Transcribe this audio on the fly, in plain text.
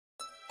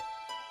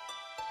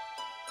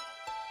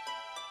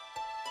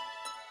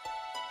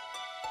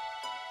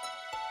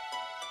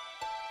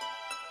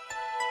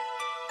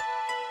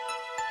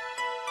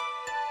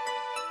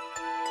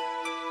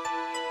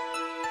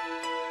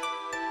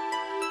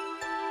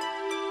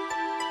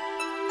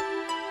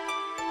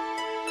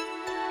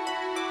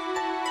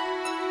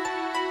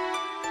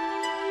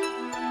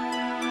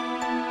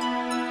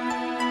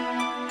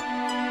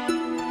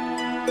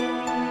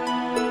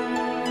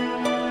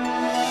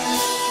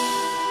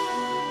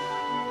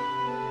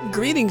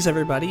Greetings,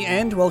 everybody,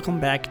 and welcome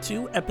back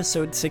to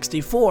episode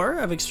 64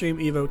 of Extreme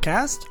Evo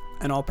Cast,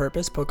 an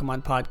all-purpose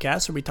Pokemon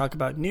podcast where we talk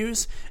about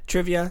news,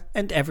 trivia,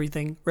 and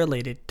everything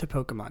related to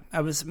Pokemon.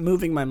 I was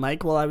moving my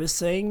mic while I was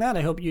saying that.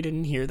 I hope you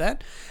didn't hear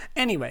that.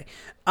 Anyway,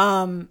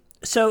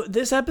 so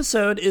this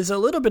episode is a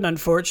little bit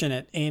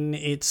unfortunate in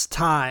its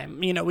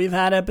time. You know, we've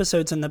had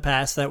episodes in the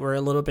past that were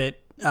a little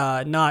bit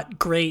not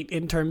great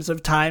in terms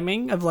of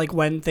timing of like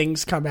when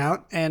things come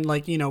out and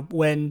like, you know,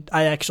 when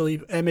I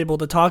actually am able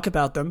to talk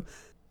about them.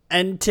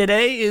 And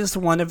today is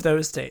one of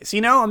those days. You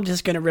know, I'm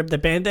just going to rip the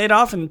Band-Aid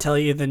off and tell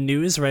you the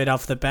news right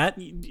off the bat.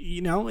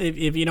 You know,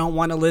 if you don't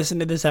want to listen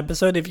to this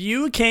episode, if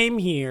you came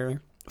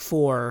here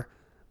for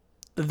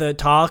the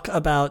talk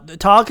about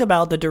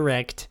the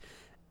Direct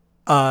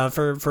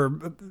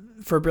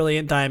for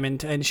Brilliant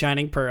Diamond and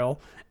Shining Pearl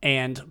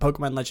and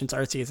Pokemon Legends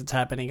Arceus, it's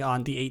happening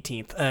on the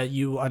 18th.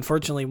 You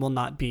unfortunately will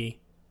not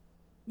be.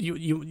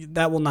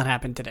 That will not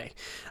happen today.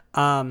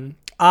 I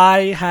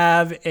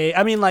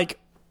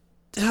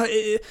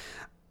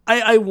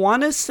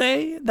want to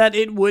say that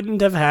it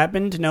wouldn't have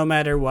happened no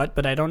matter what,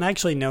 but I don't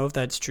actually know if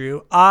that's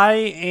true.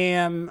 I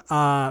am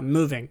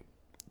moving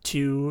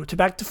to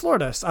back to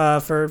Florida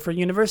for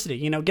university.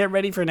 You know, get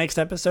ready for next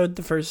episode.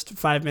 The first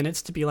 5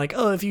 minutes to be like,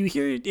 oh, if you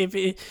hear if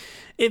it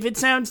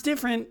sounds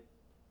different,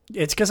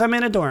 it's because I'm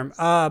in a dorm.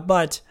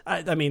 But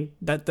I mean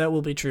that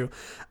will be true.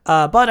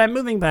 But I'm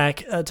moving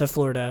back to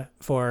Florida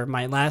for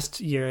my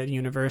last year at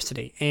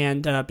university,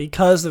 and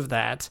because of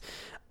that,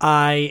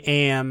 I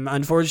am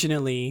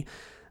unfortunately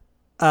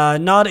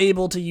not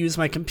able to use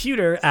my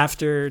computer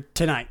after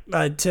tonight.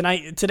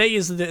 Today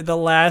is the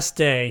last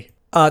day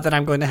that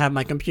I'm going to have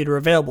my computer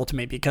available to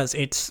me because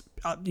it's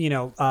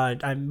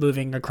I'm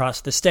moving across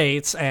the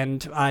states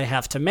and I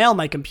have to mail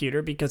my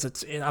computer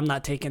because I'm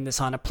not taking this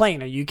on a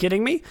plane. Are you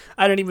kidding me?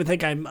 I don't even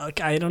think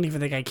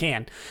I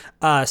can.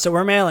 So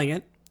we're mailing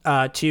it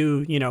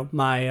to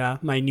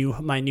my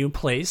new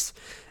place,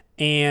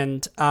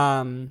 and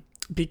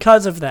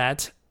because of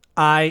that,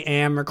 I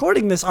am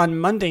recording this on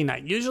Monday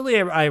night. Usually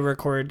I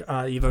record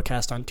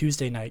EvoCast on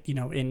Tuesday night, you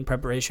know, in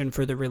preparation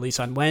for the release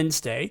on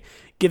Wednesday,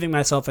 giving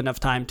myself enough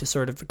time to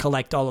sort of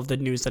collect all of the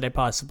news that I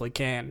possibly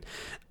can.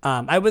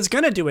 I was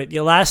going to do it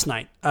last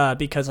night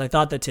because I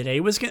thought that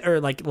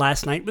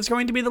last night was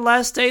going to be the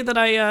last day that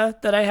I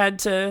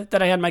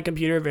had my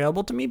computer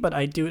available to me, but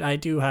I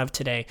do have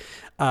today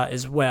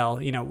as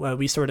well. You know,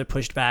 we sort of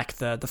pushed back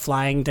the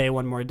flying day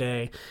one more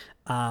day,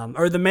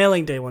 or the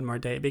mailing day one more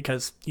day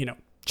because, you know,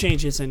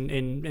 changes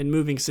in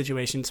moving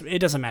situations. It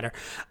doesn't matter.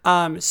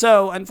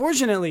 So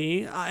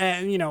unfortunately, so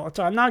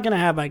I'm not going to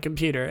have my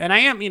computer, and I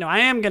am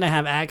going to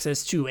have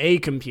access to a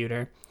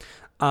computer,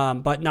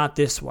 but not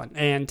this one.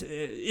 And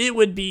it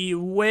would be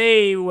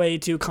way, way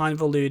too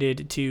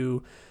convoluted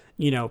to,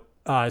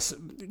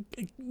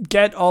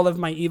 get all of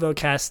my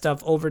EvoCast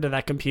stuff over to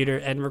that computer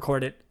and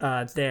record it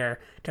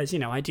there. Because,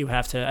 I do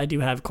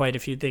have quite a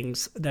few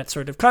things that's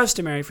sort of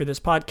customary for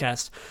this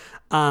podcast.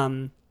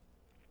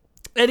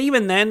 And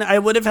even then, I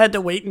would have had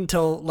to wait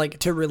until,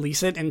 to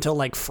release it until,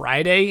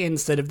 Friday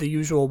instead of the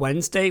usual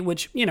Wednesday,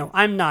 which,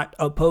 I'm not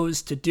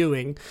opposed to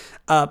doing.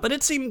 But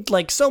it seemed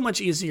like so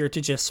much easier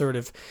to just sort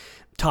of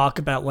talk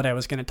about what I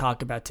was going to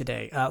talk about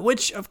today,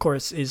 which, of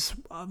course, is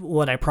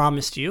what I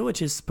promised you,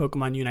 which is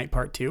Pokemon Unite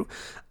Part 2.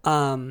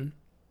 So,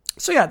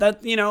 yeah,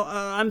 that,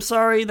 I'm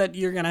sorry that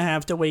you're going to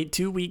have to wait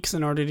 2 weeks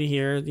in order to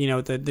hear,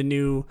 the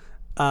new...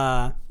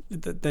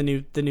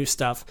 The new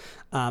stuff,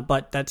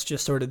 but that's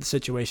just sort of the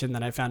situation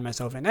that I found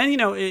myself in. And,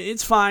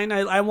 it's fine.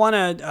 I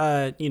want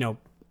to,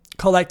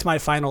 collect my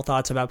final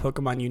thoughts about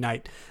Pokemon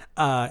Unite,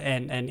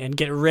 and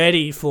get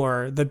ready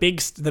for the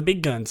big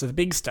guns, the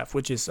big stuff,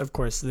 which is, of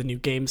course, the new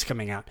games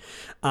coming out.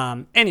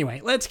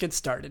 Anyway, let's get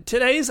started.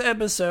 Today's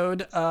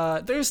episode,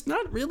 there's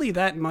not really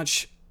that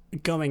much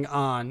going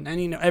on,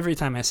 and every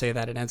time I say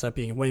that it ends up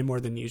being way more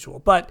than usual,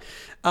 but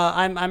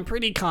I'm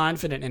pretty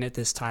confident in it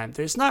this time.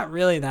 There's not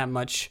really that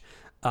much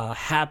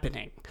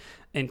happening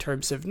in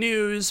terms of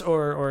news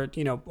or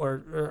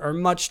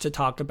much to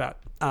talk about,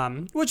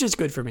 which is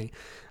good for me,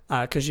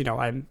 because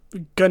I'm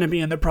gonna be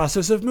in the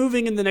process of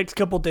moving in the next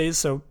couple days,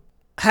 so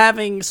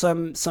having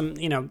some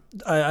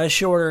a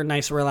shorter,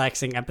 nice,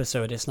 relaxing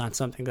episode is not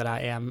something that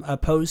I am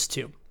opposed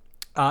to.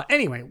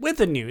 Anyway, with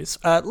the news,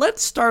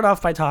 let's start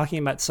off by talking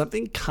about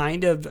something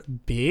kind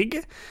of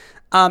big.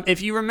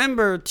 If you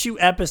remember 2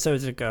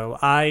 episodes ago,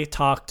 I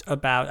talked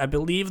about, I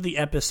believe the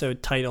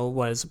episode title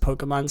was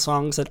Pokemon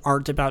Songs That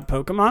Aren't About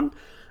Pokemon.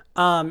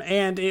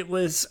 And it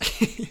was,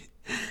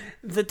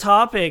 the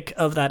topic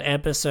of that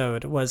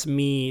episode was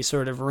me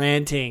sort of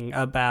ranting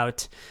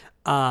about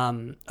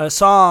a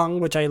song,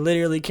 which I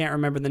literally can't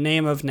remember the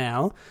name of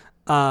now.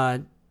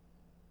 I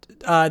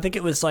think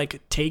it was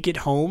Take It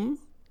Home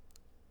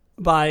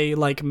by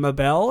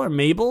Mabel or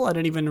Mabel. I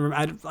don't even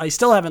remember. I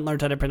still haven't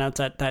learned how to pronounce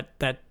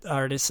that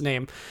artist's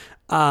name.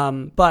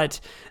 But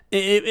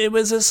it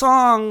was a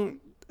song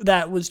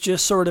that was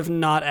just sort of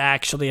not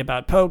actually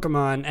about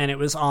Pokemon, and it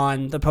was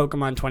on the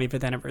Pokemon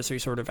 25th anniversary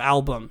sort of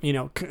album,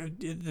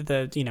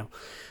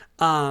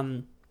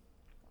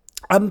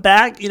 I'm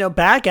back,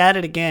 back at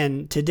it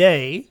again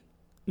today.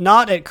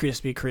 Not at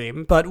Krispy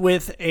Kreme, but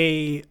with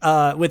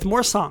with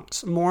more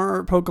songs,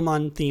 more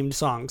Pokemon themed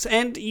songs.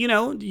 And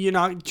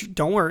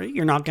don't worry,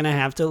 you're not gonna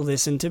have to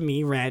listen to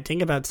me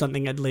ranting about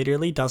something that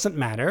literally doesn't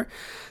matter.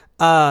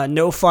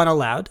 No fun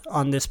allowed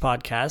on this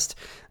podcast.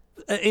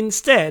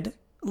 Instead,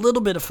 a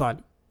little bit of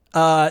fun.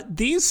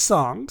 These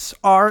songs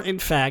are, in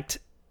fact,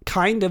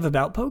 kind of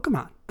about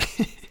Pokemon.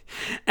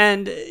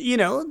 And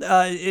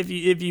if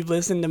you've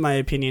listened to my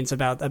opinions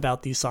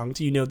about these songs,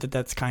 you know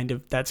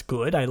that's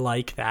good. I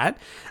like that.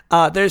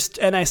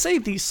 And I say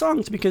these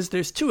songs because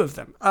there's two of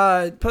them.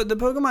 The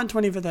Pokemon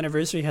 25th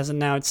anniversary has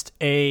announced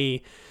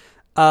a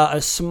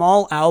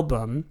small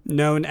album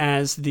known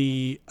as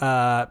the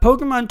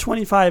Pokemon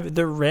 25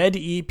 the Red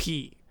EP.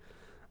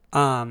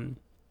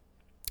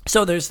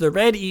 So there's the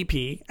Red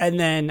EP, and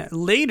then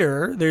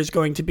later there's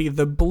going to be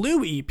the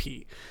Blue EP.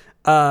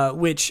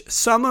 Which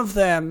some of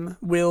the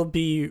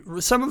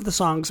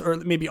songs, or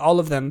maybe all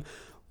of them,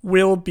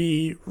 will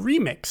be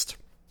remixed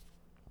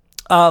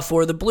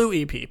for the Blue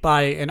EP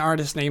by an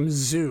artist named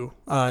Zhu,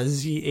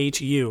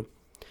 Z-H-U.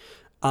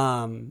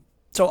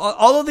 So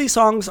all of these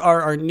songs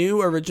are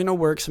new original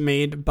works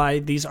made by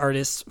these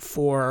artists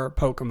for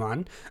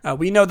Pokemon.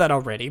 We know that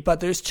already, but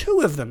there's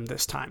two of them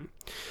this time.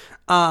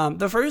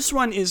 The first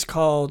one is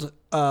called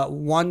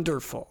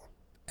Wonderful,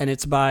 and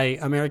it's by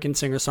American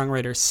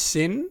singer-songwriter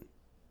Cyn.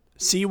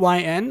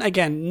 Cyn.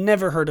 Again,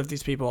 never heard of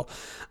these people.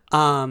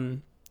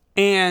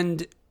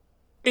 And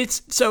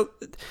it's so,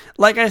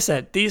 like I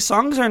said, these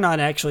songs are not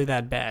actually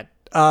that bad.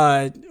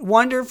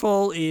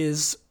 Wonderful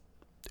is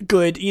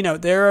good.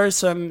 There are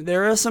some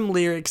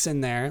lyrics in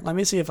there. Let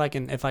me see if I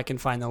can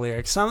find the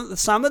lyrics.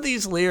 Some of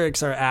these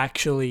lyrics are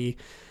actually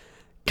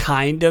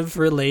kind of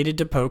related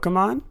to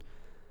Pokemon.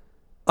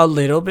 A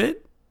little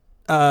bit.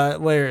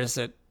 Where is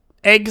it?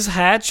 Eggs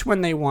hatch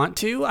when they want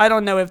to. I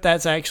don't know if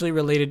that's actually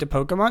related to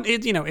Pokemon.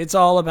 It's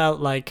all about,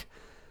 like,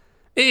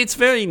 it's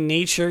very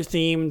nature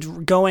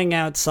themed, going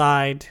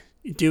outside,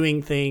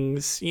 doing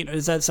things.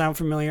 Does that sound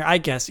familiar? I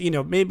guess,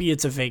 maybe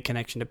it's a vague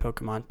connection to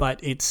Pokemon, but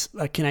it's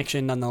a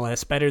connection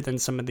nonetheless, better than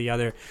some of the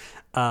other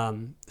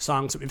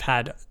songs that we've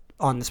had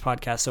on this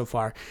podcast so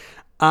far.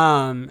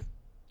 I'm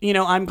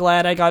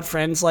glad I got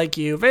friends like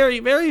you. Very,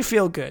 very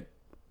feel good.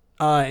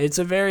 It's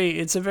a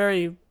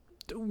very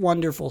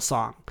wonderful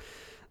song.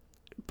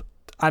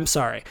 I'm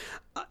sorry.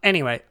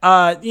 Anyway,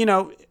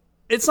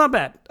 it's not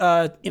bad.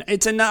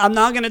 I'm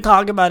not going to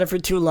talk about it for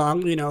too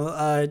long.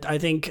 I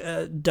think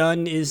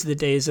done is the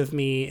days of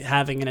me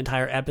having an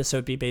entire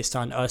episode be based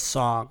on a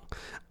song.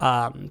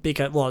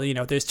 Because,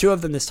 there's two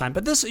of them this time.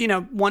 But this,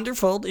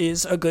 Wonderful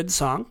is a good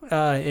song.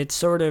 It's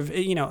sort of,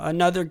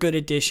 another good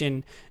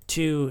addition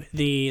to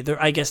the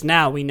I guess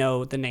now we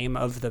know the name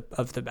of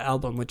the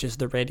album, which is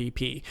the Red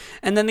EP.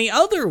 And then the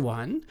other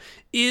one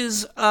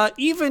is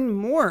even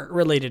more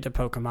related to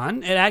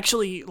Pokemon. It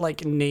actually,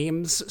 like,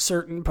 names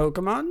certain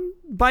Pokemon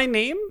by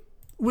name,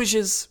 which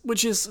is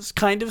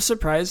kind of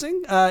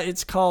surprising.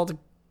 It's called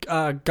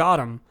Got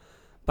 'em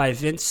by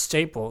Vince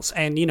Staples.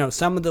 And,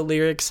 some of the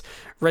lyrics: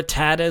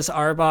 Rattata's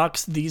our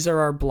box, these are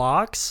our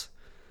blocks.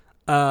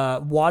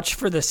 Watch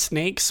for the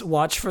snakes,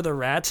 watch for the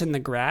rats in the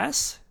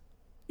grass.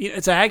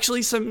 It's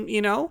actually some,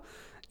 how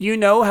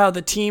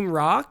the Team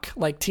Rock,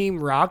 like Team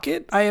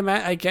Rocket,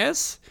 I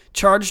guess,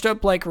 charged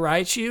up like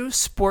Raichu,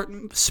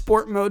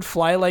 sport mode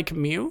fly like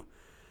Mew.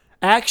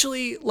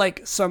 Actually,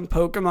 like, some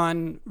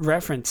Pokemon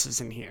references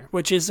in here,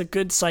 which is a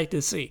good sight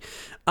to see.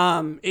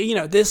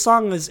 This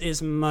song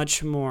is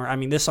much more.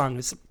 This song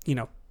is,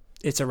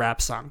 it's a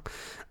rap song.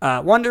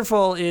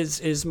 Wonderful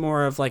is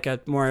more of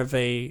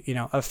a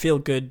a feel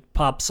good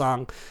pop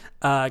song.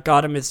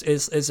 Got 'em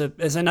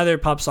is another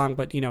pop song,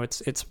 but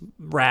it's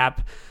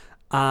rap.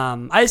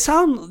 I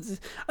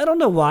don't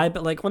know why,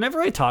 but, like,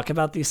 whenever I talk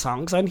about these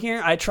songs on here,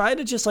 I try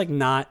to just, like,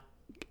 not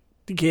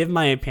give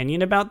my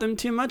opinion about them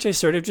too much. I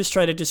sort of just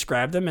try to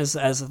describe them as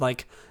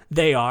like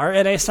they are,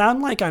 and I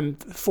sound like I'm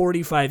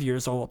 45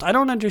 years old. I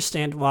don't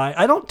understand why.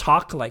 I don't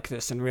talk like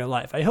this in real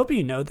life. I hope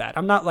you know that.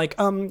 I'm not like,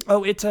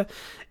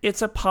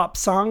 it's a pop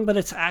song, but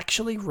it's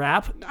actually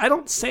rap. I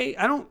don't say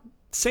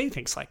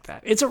things like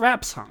that. It's a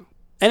rap song,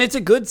 and it's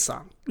a good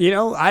song.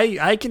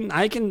 I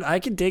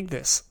can dig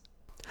this.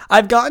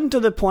 I've gotten to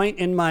the point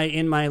in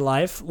my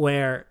life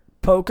where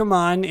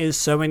Pokemon is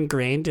so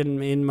ingrained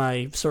in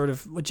my sort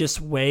of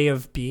just way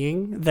of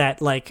being that,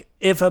 like,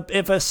 if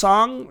a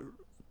song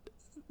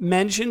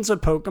mentions a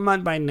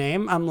Pokemon by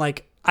name, I'm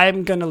like,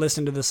 I'm gonna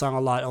listen to the song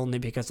a lot only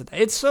because of that.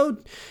 It's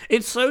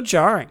so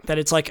jarring that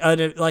it's like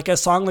a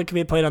song that can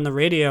be played on the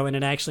radio and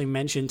it actually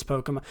mentions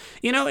Pokemon.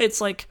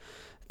 It's like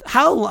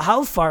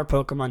how far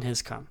Pokemon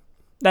has come,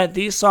 that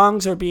these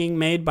songs are being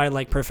made by,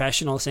 like,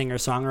 professional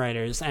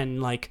singer-songwriters,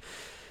 and, like,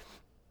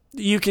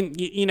 you can,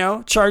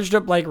 charged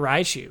up like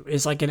Raichu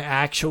is like an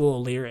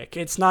actual lyric.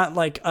 It's not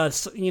like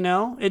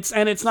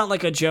it's not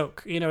like a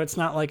joke, it's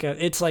not like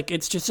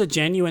it's just a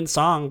genuine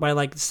song by,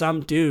 like,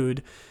 some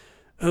dude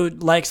who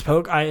likes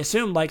I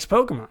assume likes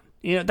Pokemon.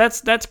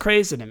 That's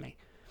crazy to me.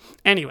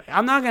 Anyway,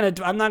 I'm not gonna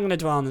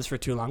dwell on this for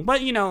too long,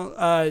 but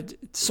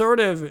sort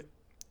of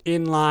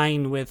in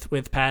line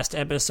with past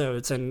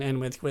episodes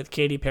and with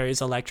Katy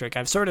Perry's Electric,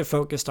 I've sort of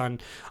focused on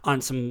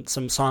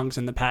some songs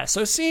in the past.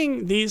 So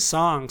seeing these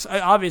songs,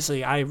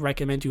 obviously, I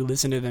recommend you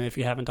listen to them if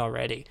you haven't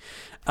already.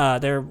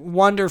 They're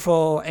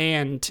wonderful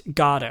and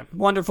gotta.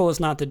 Wonderful is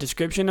not the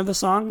description of the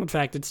song. In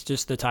fact, it's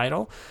just the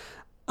title.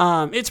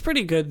 It's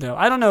pretty good though.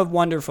 I don't know if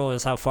wonderful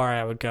is how far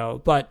I would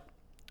go, but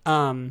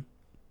I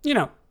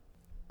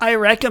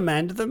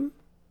recommend them,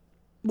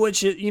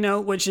 which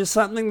is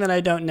something that I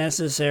don't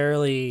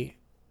necessarily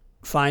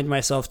find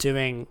myself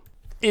doing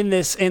in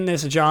this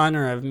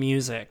genre of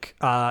music.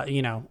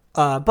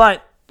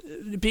 But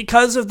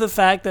because of the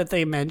fact that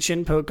they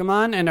mention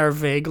Pokemon and are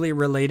vaguely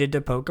related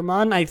to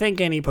Pokemon, I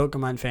think any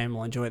Pokemon fan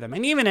will enjoy them,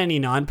 and even any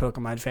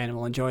non-Pokemon fan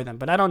will enjoy them.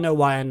 But I don't know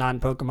why a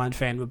non-Pokemon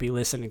fan would be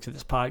listening to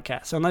this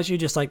podcast. So unless you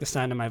just like the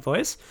sound of my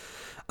voice,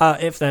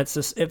 if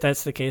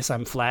that's the case,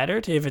 I'm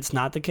flattered. If it's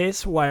not the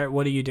case, what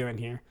are you doing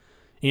here?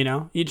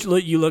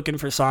 You looking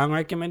for song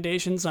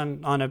recommendations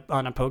on a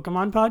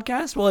Pokemon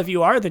podcast? Well, if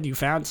you are, then you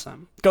found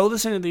some. Go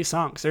listen to these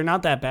songs. They're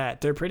not that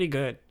bad. They're pretty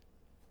good.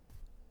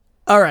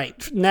 All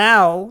right,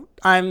 now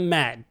I'm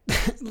mad.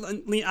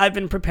 I've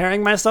been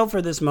preparing myself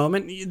for this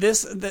moment.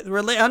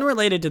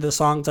 Unrelated to the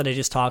songs that I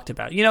just talked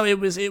about. It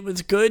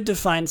was good to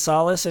find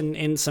solace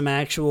in some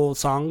actual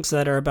songs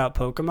that are about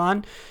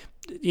Pokemon.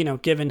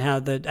 Given how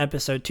the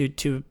episode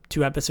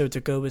two episodes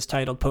ago was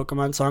titled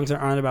 "Pokemon Songs That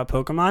Aren't About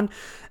Pokemon,"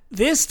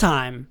 this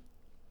time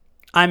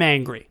I'm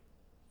angry.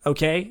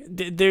 Okay,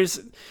 there's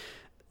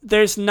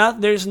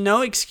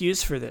no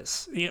excuse for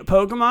this.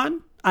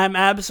 Pokemon. I'm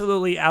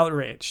absolutely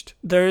outraged.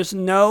 There's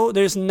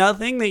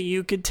nothing that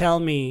you could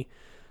tell me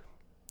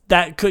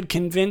that could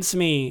convince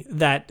me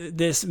that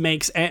this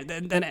makes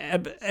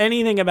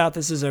anything about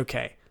this is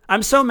okay.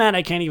 I'm so mad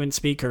I can't even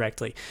speak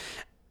correctly.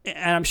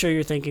 And I'm sure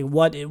you're thinking,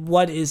 what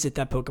is it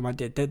that Pokemon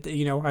did? That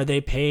are they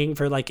paying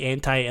for like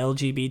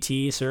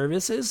anti-LGBT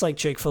services like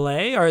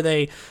Chick-fil-A? Are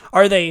they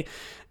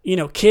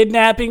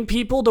kidnapping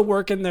people to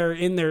work in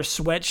their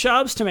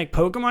sweatshops to make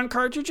Pokemon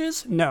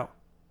cartridges? No.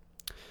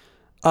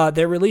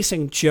 They're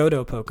releasing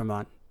Johto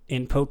Pokemon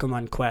in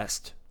Pokemon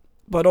Quest,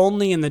 but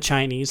only in the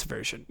Chinese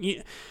version.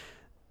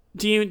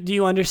 Do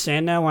you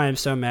understand now why I'm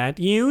so mad?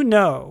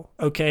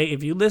 Okay,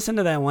 if you listen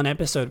to that one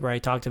episode where I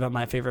talked about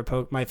my favorite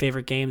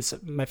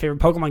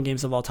Pokemon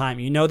games of all time,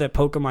 you know that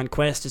Pokemon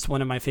Quest is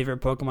one of my favorite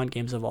Pokemon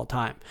games of all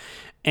time.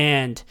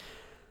 And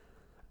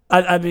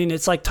I mean,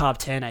 it's like top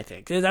 10, I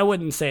think. I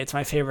wouldn't say it's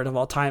my favorite of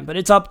all time, but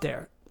it's up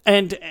there.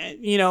 And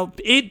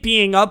it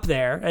being up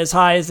there as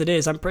high as it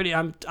is,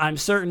 I'm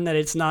certain that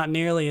it's not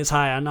nearly as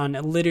high on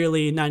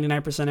literally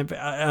 99% of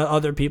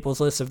other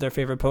people's lists of their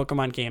favorite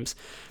Pokemon games.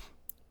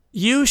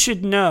 You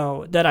should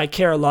know that I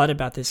care a lot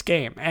about this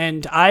game,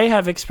 and I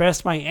have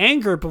expressed my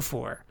anger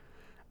before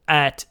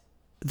at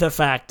the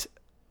fact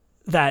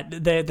that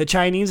the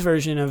Chinese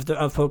version of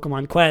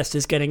Pokemon Quest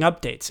is getting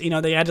updates.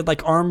 They added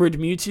like Armored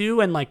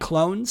Mewtwo and like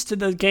clones to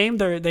the game.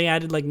 They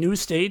added like new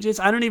stages.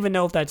 I don't even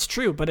know if that's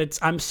true, but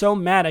I'm so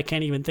mad I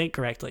can't even think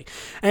correctly.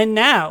 And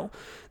now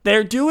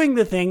they're doing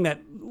the thing that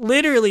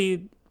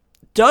literally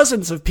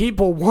dozens of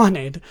people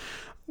wanted,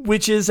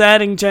 which is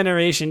adding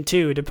Generation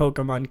 2 to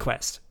Pokemon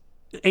Quest.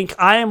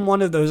 I am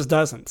one of those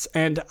dozens,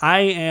 and I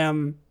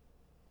am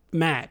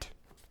mad.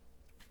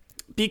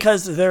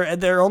 Because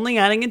they're only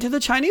adding it to the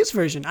Chinese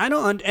version.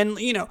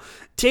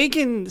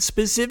 Taken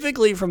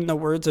specifically from the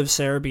words of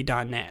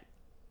Cerebi.net.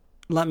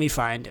 Let me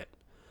find it.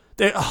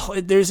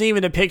 There's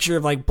even a picture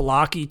of like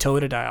blocky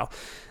Totodile.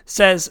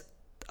 Says,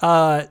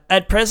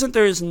 at present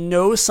there is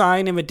no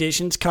sign of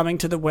additions coming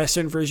to the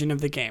Western version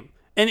of the game.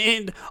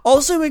 And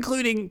also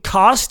including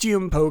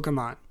costume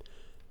Pokemon.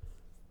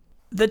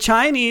 The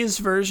Chinese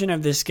version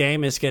of this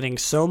game is getting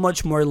so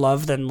much more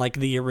love than like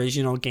the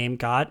original game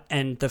got,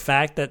 and the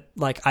fact that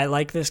like I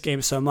like this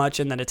game so much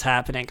and that it's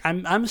happening,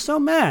 I'm so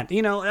mad.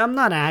 I'm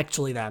not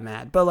actually that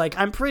mad, but like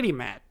I'm pretty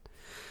mad.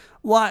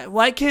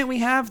 Why can't we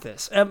have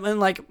this? And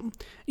like,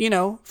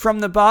 from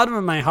the bottom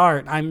of my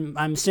heart,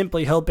 I'm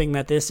simply hoping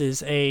that this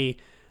is a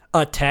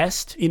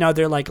test.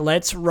 They're like,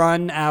 let's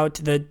run out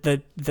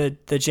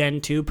the Gen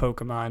 2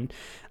 Pokemon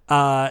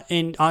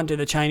onto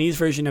the Chinese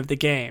version of the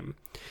game,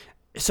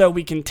 so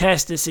we can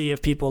test to see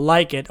if people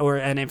like it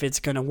and if it's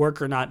going to work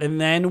or not.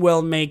 And then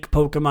we'll make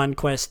Pokemon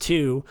Quest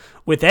 2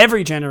 with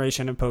every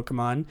generation of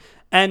Pokemon.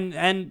 And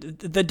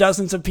the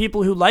dozens of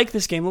people who like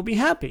this game will be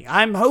happy.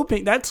 I'm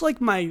hoping that's like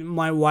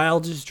my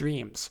wildest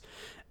dreams.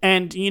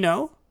 And,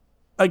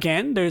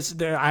 again,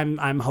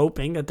 I'm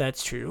hoping that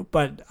that's true,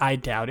 but I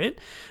doubt it.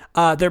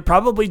 They're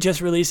probably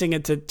just releasing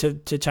it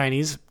to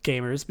Chinese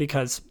gamers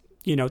because,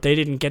 they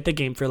didn't get the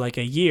game for like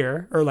a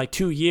year or like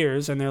 2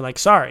 years. And they're like,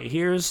 sorry,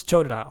 here's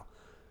Totodile.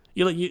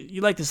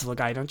 You like this little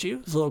guy, don't you?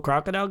 This little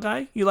crocodile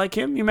guy? You like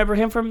him? You remember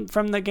him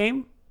from the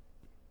game?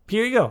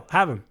 Here you go.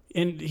 Have him.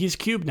 And he's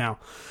Cube now.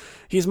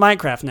 He's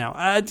Minecraft now.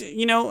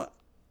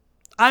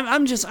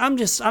 I'm just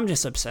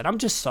upset. I'm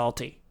just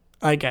salty,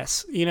 I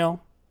guess.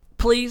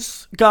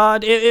 please,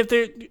 God, if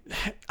there,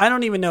 I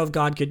don't even know if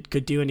God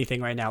could do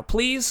anything right now.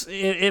 Please,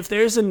 if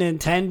there's a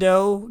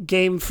Nintendo,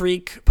 Game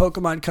Freak,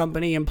 Pokemon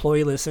Company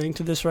employee listening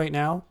to this right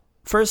now,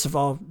 first of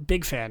all,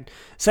 big fan.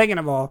 Second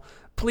of all,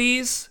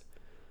 please,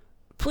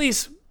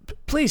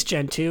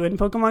 Gen 2 in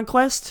Pokemon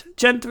Quest,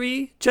 Gen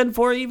 3, Gen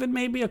 4 even,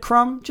 maybe a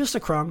crumb, just a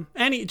crumb.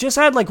 Just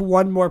add like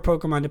one more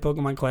Pokemon to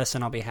Pokemon Quest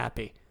and I'll be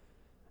happy.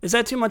 Is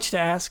that too much to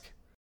ask?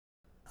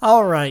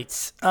 All right,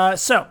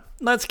 so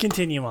let's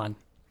continue on.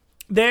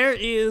 There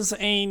is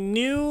a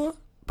new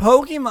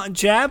Pokemon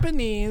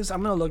Japanese.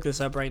 I'm going to look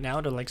this up right now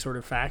to like sort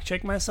of fact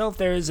check myself.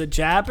 There is a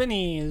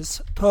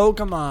Japanese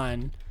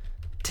Pokemon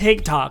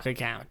TikTok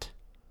account.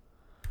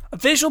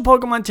 Official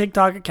Pokemon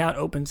TikTok account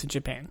opens in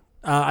Japan.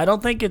 I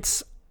don't think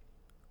it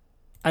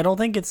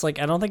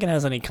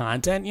has any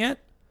content yet.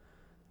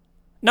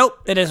 Nope,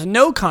 it has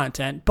no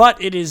content,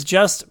 but it is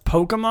just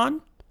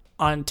Pokemon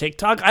on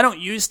TikTok. I don't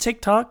use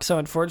TikTok, so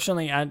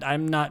unfortunately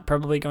I'm not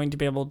probably going to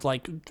be able to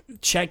like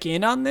check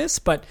in on this,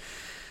 but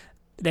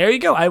there you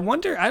go. I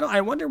wonder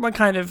what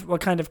kind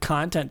of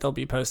content they'll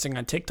be posting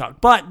on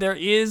TikTok. But there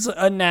is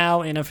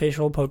now an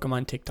official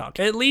Pokemon TikTok,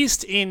 at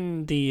least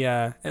in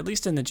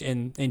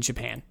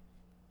Japan.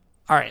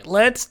 All right,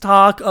 let's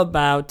talk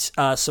about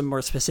some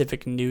more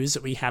specific news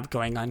that we have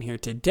going on here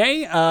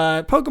today.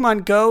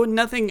 Pokemon Go,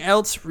 nothing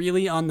else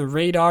really on the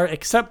radar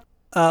except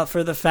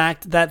for the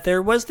fact that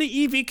there was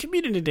the EV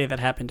Community Day that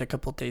happened a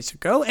couple days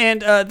ago.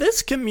 And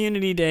this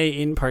Community Day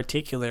in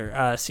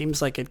particular seems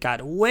like it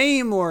got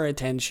way more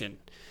attention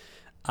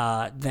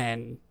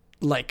than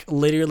like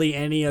literally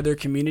any other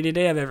Community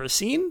Day I've ever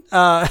seen.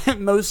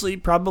 Mostly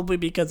probably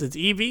because it's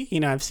Eevee. You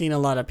know, I've seen a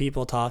lot of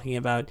people talking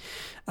about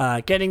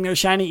getting their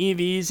shiny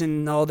EVs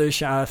and all their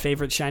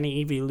favorite shiny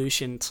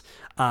evolutions.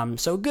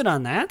 So good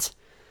on that.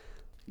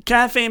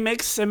 Cafe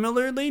Mix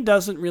similarly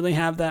doesn't really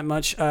have that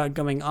much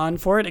going on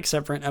for it,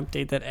 except for an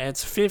update that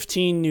adds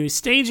 15 new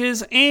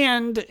stages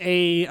and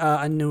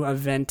a new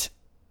event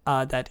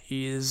that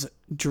is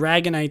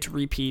Dragonite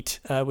Repeat,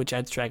 which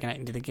adds Dragonite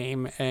into the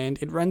game, and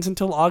it runs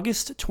until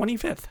August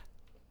 25th.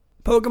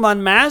 Pokemon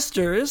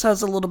Masters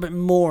has a little bit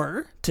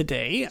more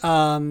today.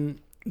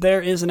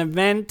 There is an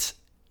event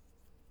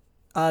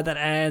that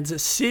adds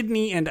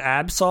Sydney and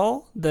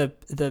Absol, the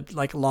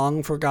like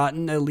long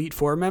forgotten Elite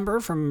Four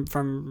member from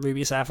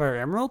Ruby, Sapphire,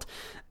 Emerald.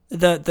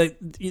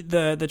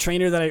 The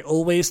trainer that I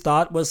always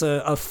thought was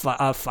a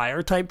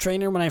fire type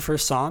trainer when I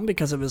first saw him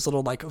because of his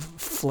little like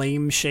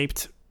flame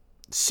shaped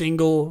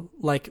single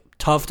like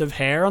tuft of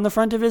hair on the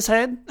front of his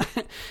head.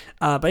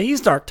 But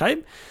he's dark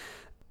type,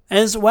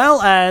 as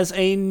well as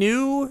a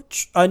new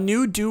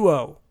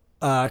duo.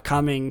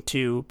 Coming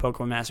to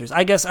Pokemon Masters,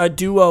 I guess a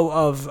duo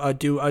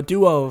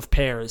of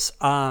pairs.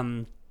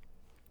 Hop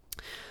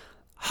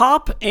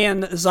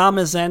and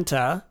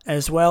Zamazenta,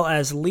 as well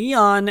as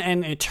Leon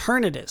and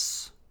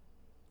Eternatus,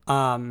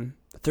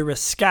 through a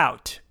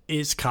scout,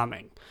 is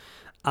coming.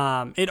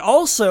 It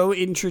also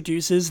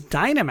introduces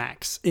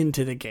Dynamax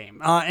into the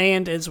game,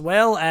 and as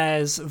well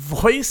as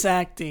voice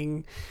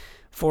acting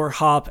for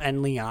Hop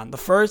and Leon. The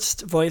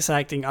first voice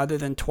acting other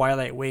than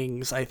Twilight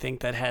Wings, I think,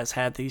 that has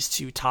had these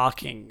two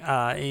talking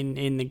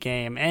in the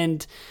game.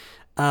 And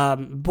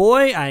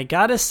boy, I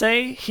gotta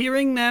say,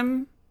 hearing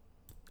them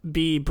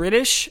be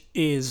British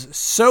is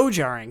so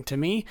jarring to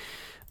me.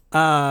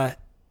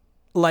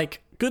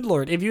 Like, good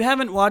lord, if you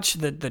haven't watched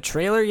the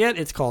trailer yet,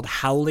 it's called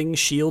Howling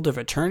Shield of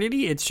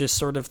Eternity. It's just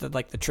sort of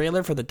the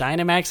trailer for the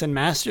Dynamax and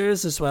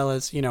Masters, as well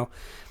as, you know,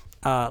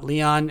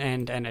 Leon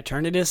and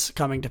Eternatus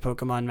coming to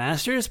Pokemon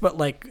Masters. But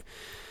like,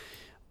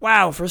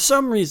 wow, for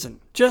some reason,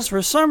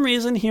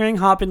 hearing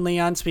Hop and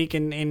Leon speak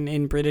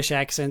in British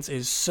accents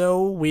is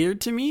so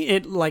weird to me.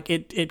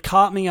 It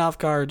caught me off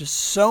guard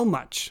so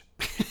much.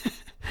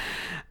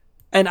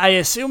 And I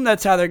assume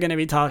that's how they're going to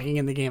be talking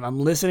in the game. I'm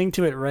listening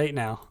to it right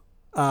now.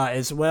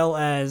 As well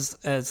as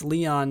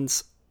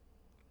Leon's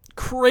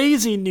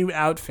crazy new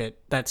outfit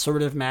that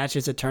sort of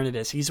matches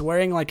Eternatus. He's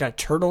wearing like a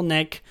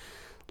turtleneck,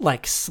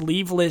 like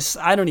sleeveless.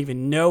 I don't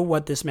even know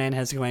what this man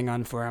has going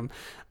on for him,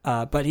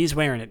 but he's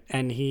wearing it,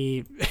 and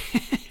he,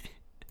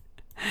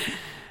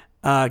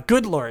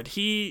 good lord,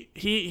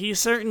 he's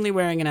certainly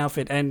wearing an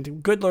outfit,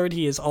 and good lord,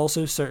 he is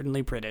also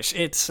certainly British.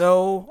 It's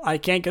so, I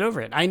can't get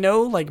over it. I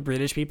know like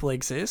British people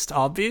exist,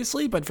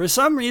 obviously, but for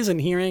some reason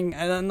hearing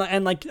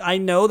and like I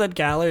know that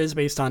Galar is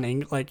based on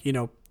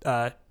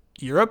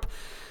Europe,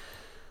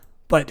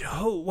 but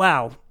oh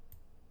wow.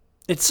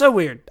 It's so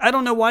weird. I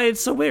don't know why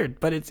it's so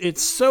weird, but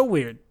it's so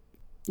weird.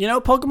 You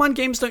know, Pokemon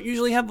games don't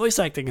usually have voice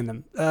acting in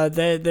them.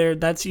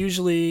 That's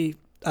usually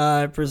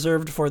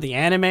preserved for the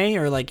anime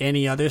or like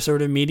any other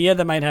sort of media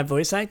that might have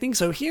voice acting.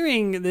 So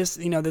hearing this,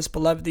 you know,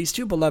 these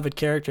two beloved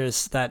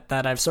characters that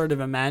I've sort of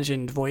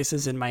imagined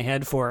voices in my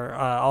head for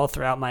all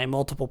throughout my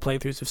multiple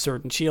playthroughs of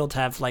Sword and Shield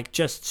have like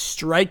just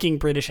striking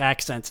British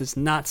accents is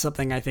not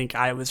something I think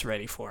I was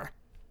ready for.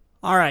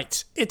 All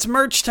right, it's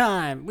merch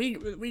time.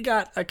 We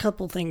got a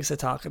couple things to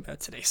talk about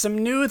today. Some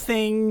new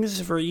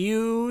things for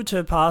you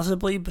to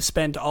possibly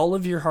spend all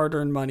of your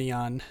hard-earned money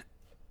on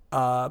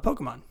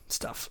Pokemon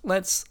stuff.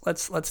 Let's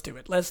do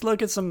it. Let's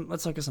look at some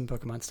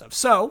Pokemon stuff.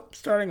 So,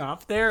 starting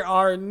off, there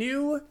are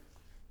new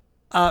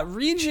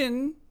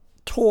region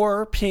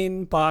tour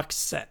pin box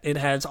set. It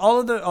has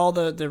all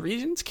the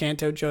regions: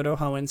 Kanto, Johto,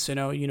 Hoenn,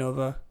 Sinnoh,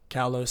 Unova,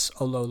 Kalos,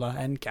 Alola,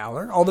 and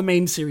Galar. All the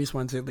main series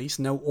ones, at least.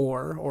 No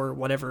or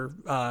whatever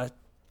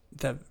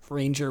the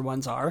Ranger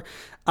ones are.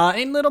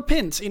 In little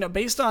pins,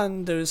 based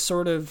on those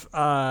sort of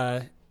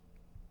like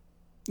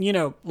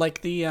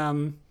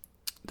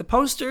the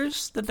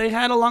posters that they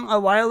had a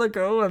while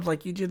ago of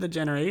like each of the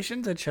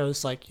generations. It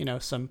shows like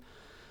some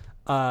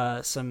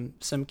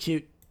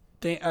cute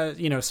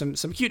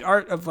some cute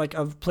art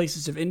of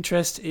places of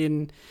interest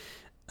in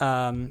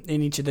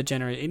each of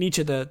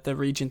the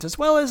regions, as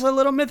well as a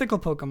little mythical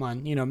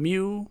Pokemon.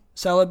 Mew,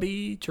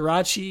 Celebi,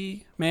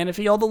 Jirachi,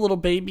 Manaphy, all the little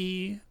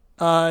baby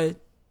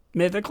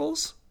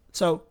mythicals.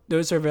 So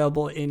those are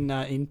available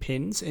in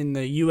pins in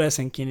the US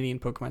and Canadian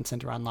Pokemon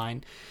Center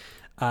Online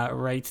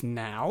right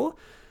now.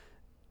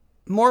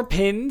 More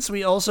pins.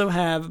 We also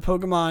have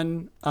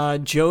Pokemon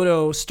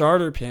Johto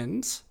starter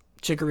pins: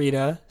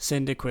 Chikorita,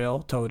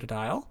 Cyndaquil,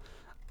 Totodile.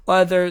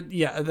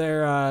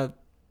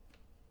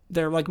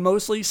 They're like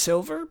mostly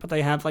silver, but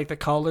they have like the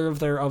color of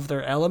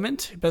their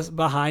element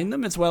behind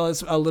them, as well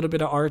as a little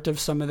bit of art of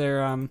some of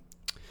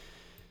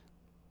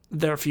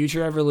their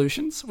future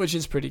evolutions, which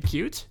is pretty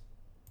cute.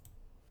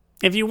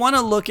 If you want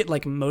to look at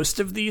like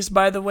most of these,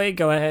 by the way,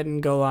 go ahead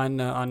and go on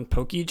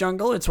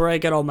PokeJungle. It's where I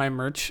get all my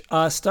merch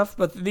stuff.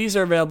 But these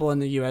are available in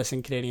the U.S.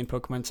 and Canadian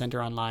Pokemon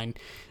Center Online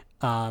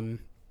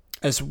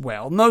as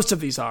well. Most of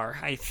these are,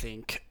 I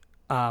think,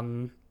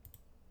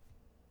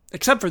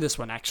 except for this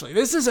one. Actually,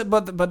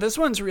 but this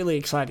one's really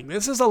exciting.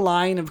 This is a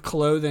line of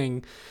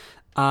clothing.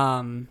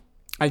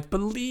 I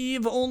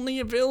believe only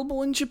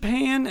available in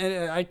Japan.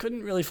 I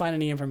couldn't really find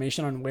any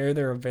information on where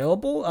they're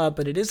available,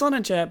 but it is on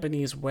a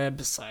Japanese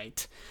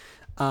website.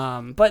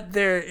 But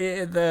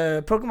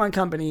the Pokemon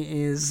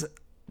Company is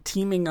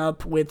teaming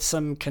up with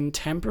some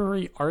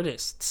contemporary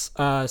artists,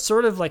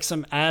 sort of like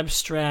some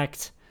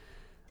abstract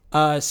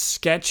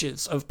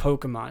sketches of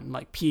Pokemon,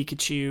 like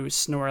Pikachu,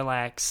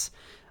 Snorlax,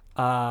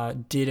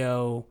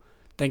 Ditto,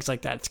 things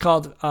like that. It's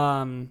called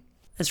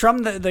it's from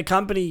the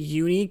company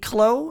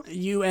Uniqlo,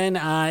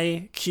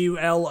 Uniqlo.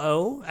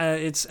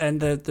 And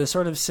the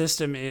sort of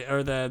system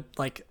or the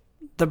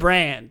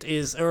brand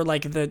is, or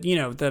like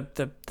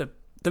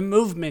the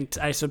movement,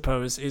 I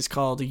suppose, is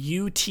called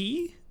UT.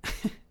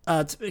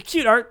 It's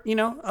cute art,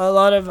 a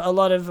lot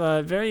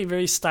of very,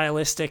 very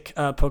stylistic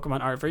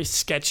Pokemon art, very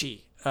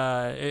sketchy.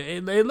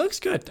 It looks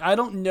good. I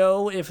don't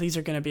know if these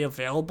are going to be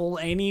available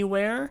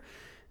anywhere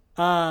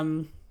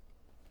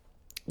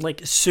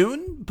like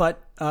soon,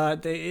 but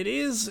it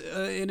is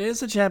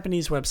a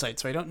Japanese website,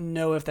 so I don't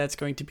know if that's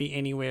going to be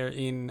anywhere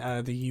in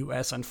the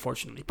US,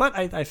 unfortunately. But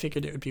I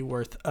figured it would be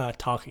worth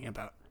talking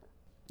about.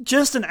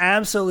 Just an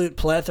absolute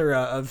plethora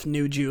of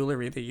new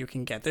jewelry that you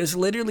can get. There's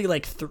literally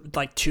like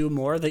two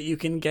more that you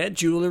can get: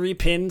 jewelry,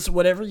 pins,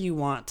 whatever you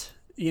want.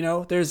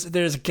 There's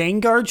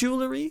Gengar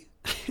jewelry.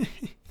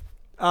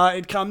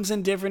 It comes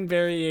in different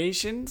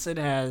variations. It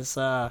has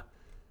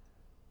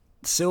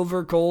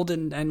silver, gold,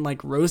 and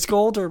like rose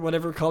gold or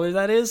whatever color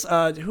that is.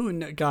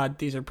 God,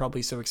 these are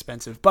probably so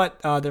expensive, but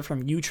they're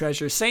from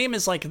U-Treasure. Same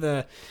as like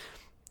the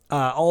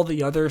all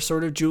the other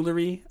sort of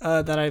jewelry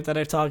that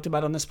I've talked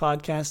about on this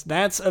podcast.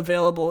 That's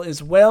available,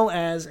 as well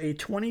as a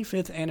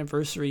 25th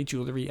anniversary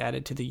jewelry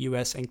added to the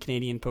US and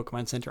Canadian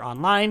Pokemon Center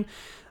Online,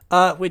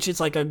 which is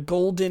like a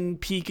golden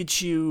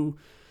Pikachu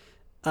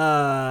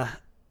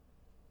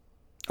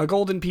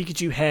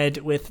head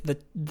with the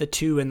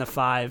 2 and the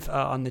 5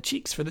 on the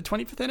cheeks for the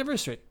 25th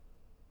anniversary.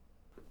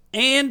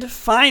 And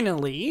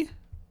finally,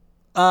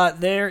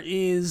 there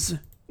is,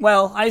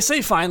 well, I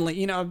say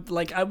finally,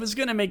 like I was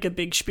going to make a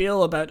big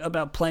spiel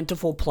about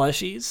plentiful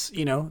plushies,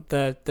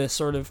 the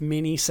sort of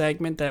mini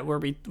segment that where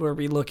we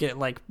look at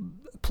like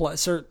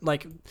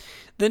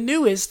the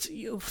newest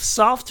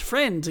soft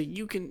friend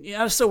you can.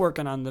 I'm still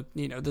working on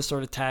the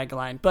sort of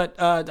tagline, but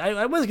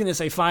I was going to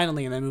say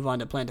finally and then move on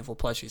to plentiful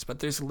plushies, but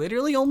there's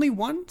literally only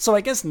one, so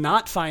I guess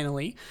not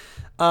finally.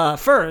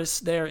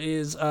 First, there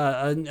is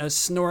a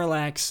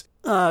Snorlax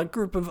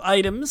group of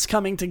items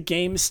coming to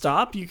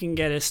GameStop. You can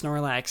get a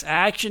Snorlax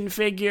action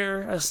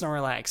figure, a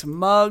Snorlax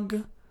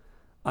mug,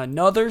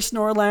 another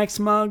Snorlax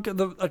mug.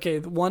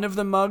 One of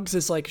the mugs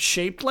is like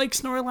shaped like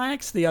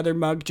Snorlax. The other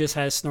mug just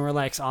has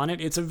Snorlax on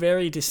it. It's a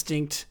very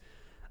distinct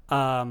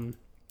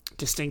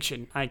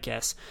distinction, I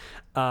guess.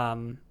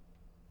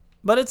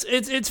 But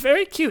it's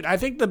very cute. I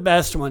think the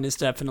best one is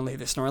definitely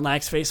the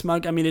Snorlax face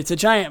mug. I mean, it's a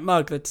giant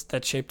mug that's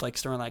shaped like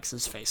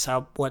Snorlax's face.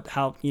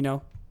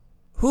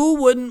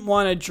 Who wouldn't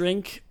want to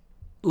drink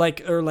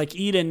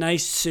eat a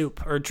nice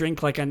soup or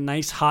drink like a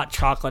nice hot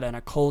chocolate on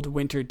a cold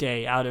winter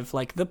day out of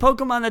like the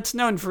Pokemon that's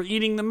known for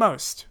eating the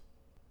most?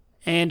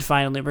 And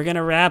finally, we're going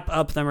to wrap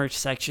up the merch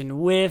section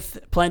with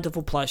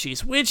Plentiful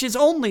Plushies, which is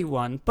only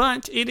one,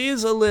 but it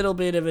is a little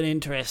bit of an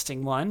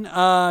interesting one.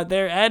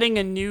 They're adding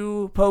a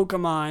new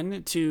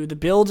Pokemon to the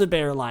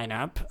Build-A-Bear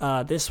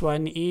lineup. This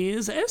one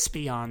is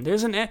Espeon.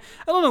 I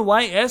don't know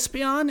why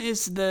Espeon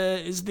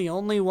is the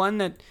only one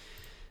that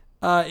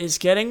is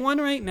getting one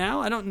right now.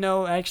 I don't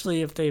know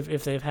actually if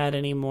they've had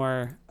any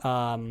more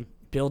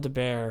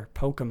Build-A-Bear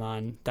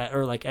Pokemon that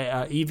are like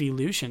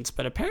evolutions,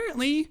 but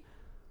apparently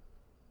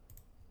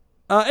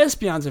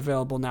Espeon's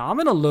available now. I'm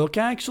gonna look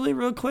actually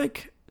real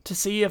quick to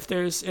see if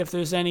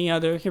there's any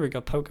other. Here we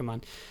go,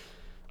 Pokemon.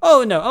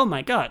 Oh no! Oh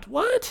my God!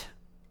 What?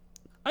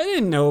 I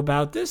didn't know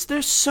about this.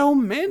 There's so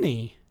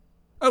many.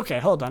 Okay,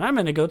 hold on. I'm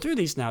gonna go through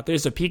these now.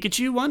 There's a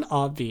Pikachu one,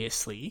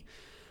 obviously.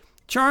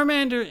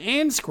 Charmander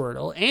and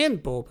Squirtle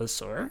and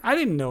Bulbasaur. I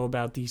didn't know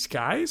about these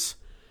guys.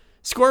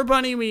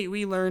 Scorbunny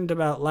we learned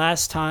about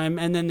last time,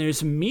 and then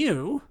there's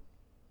Mew.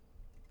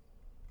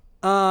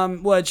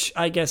 Which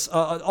I guess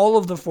all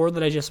of the 4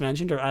 that I just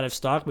mentioned are out of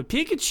stock, but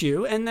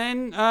Pikachu and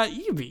then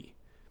Eevee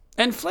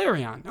and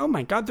Flareon. Oh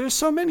my God, there's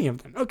so many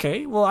of them.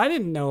 Okay, well I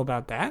didn't know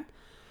about that.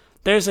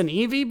 There's an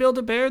Eevee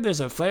Build-A-Bear, there's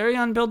a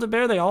Flareon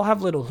Build-A-Bear. They all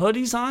have little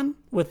hoodies on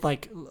with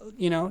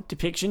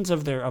depictions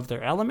of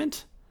their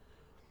element.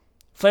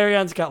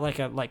 Flareon's got like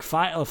a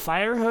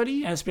fire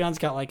hoodie. Espeon's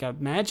got like a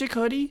magic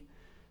hoodie.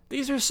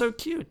 These are so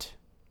cute.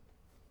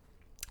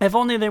 If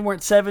only they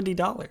weren't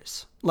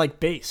 $70, like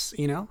base,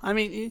 I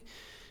mean,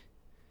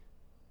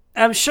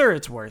 I'm sure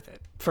it's worth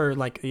it for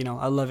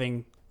a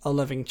living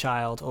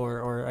child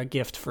or a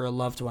gift for a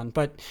loved one.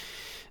 But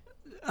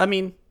I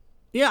mean,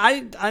 yeah,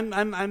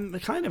 I'm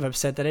kind of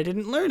upset that I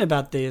didn't learn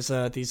about these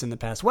in the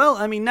past. Well,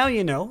 I mean, now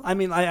you know. I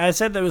mean, I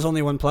said there was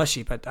only one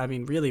plushie, but I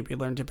mean, really, we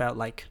learned about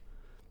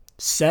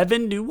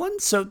 7 new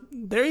ones. So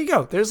there you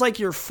go. There's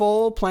your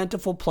full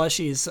Plentiful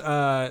Plushies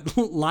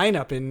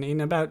lineup in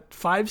about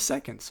 5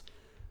 seconds.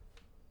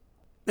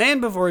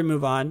 And before we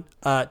move on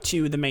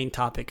to the main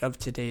topic of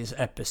today's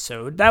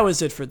episode, that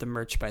was it for the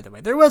merch, by the way.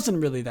 There wasn't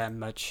really that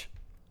much.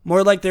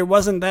 More like there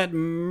wasn't that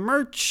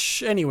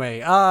merch.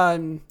 Anyway,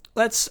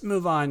 let's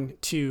move on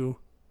to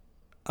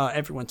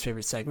everyone's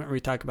favorite segment where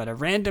we talk about a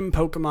random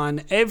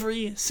Pokemon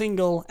every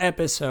single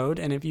episode.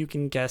 And if you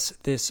can guess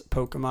this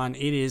Pokemon,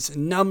 it is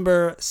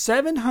number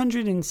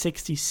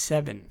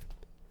 767.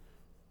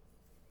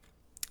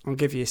 I'll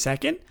give you a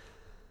second.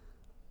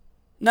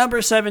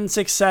 Number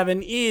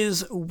 767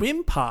 is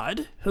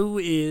Wimpod, who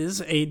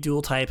is a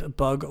dual-type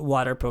bug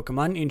water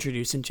Pokemon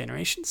introduced in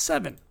Generation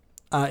 7.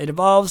 It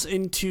evolves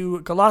into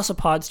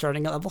Golisopod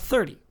starting at level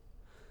 30.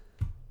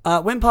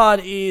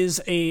 Wimpod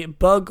is a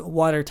bug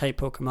water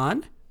type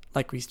Pokemon,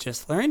 like we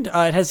just learned.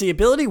 It has the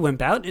ability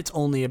Wimp Out, its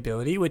only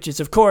ability, which is,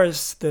 of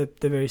course, the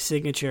very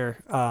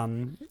signature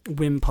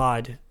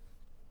Wimpod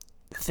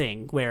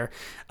thing, where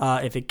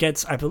if it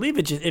gets, I believe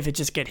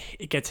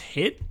it gets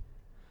hit.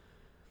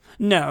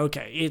 No,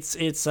 okay. It's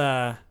if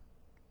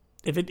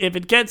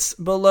it gets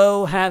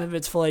below half of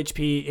its full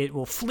HP, it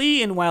will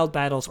flee in wild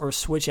battles or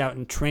switch out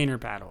in trainer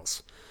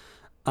battles.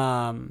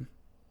 And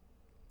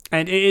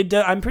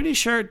I'm pretty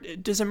sure,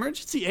 does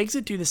Emergency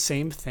Exit do the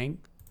same thing?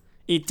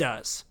 It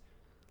does.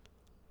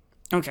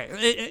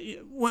 Okay,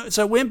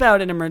 so Wimp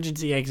Out and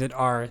Emergency Exit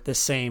are the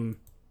same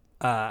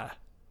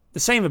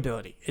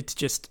ability. It's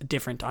just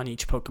different on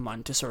each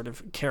Pokemon to sort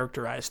of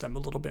characterize them a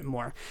little bit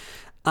more.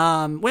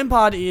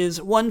 Wimpod is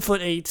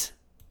 1'8",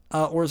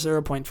 or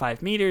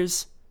 0.5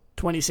 meters,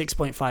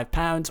 26.5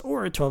 pounds,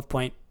 or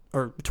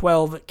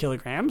 12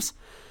 kilograms.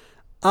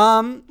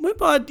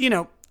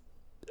 Wimpod,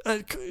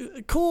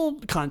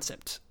 cool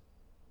concept.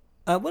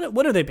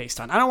 What are they based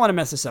on? I don't want to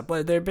mess this up.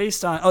 They're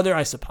based on, they're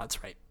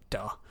isopods, right?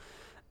 Duh.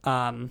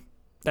 I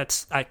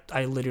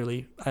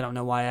don't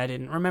know why I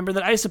didn't remember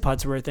that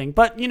isopods were a thing,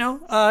 but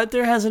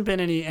there hasn't been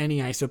any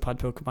isopod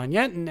Pokemon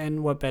yet,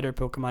 and what better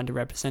Pokemon to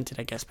represent it,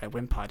 I guess, by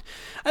Wimpod.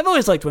 I've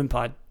always liked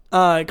Wimpod.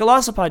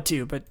 Golisopod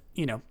too, but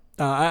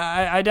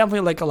I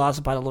definitely like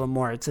Golisopod a little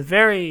more. It's a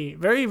very,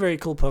 very, very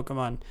cool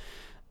Pokemon.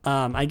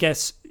 I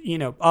guess,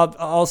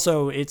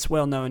 also it's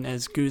well known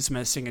as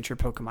Guzma's signature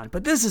Pokemon,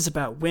 but this is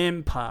about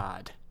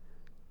Wimpod.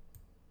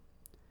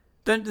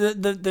 The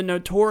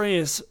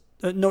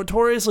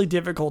notoriously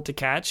difficult to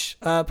catch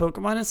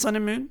Pokemon in Sun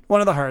and Moon.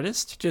 One of the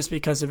hardest, just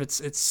because of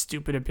its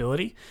stupid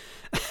ability.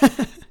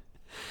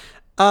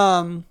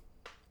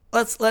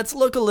 Let's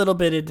look a little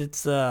bit at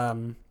its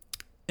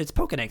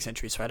Pokedex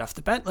entries right off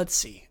the bat. Let's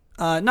see.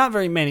 Not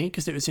very many,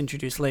 because it was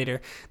introduced later.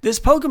 This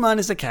Pokemon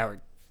is a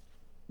coward.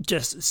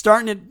 Just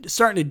starting it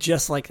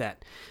just like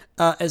that.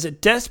 As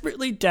it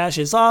desperately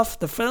dashes off,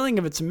 the flailing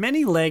of its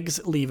many legs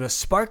leave a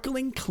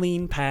sparkling,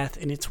 clean path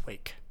in its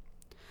wake.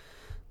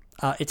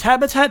 Its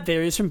habitat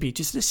varies from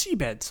beaches to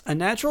seabeds. A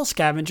natural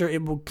scavenger,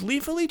 it will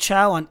gleefully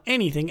chow on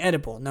anything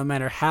edible, no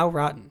matter how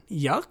rotten.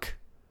 Yuck?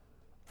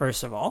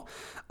 First of all,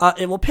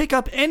 it will pick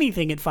up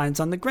anything it finds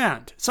on the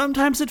ground.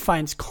 Sometimes it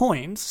finds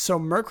coins, so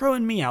Murkrow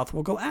and Meowth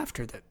will go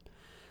after them.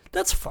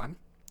 That's fun.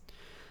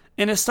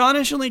 An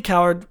astonishingly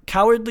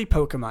cowardly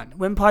Pokemon.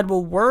 Wimpod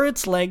will whir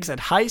its legs at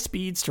high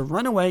speeds to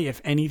run away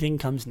if anything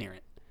comes near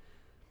it.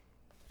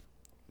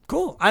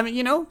 Cool. I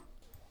mean,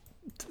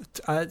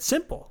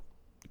 simple.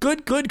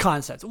 Good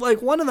concept.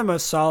 Like one of the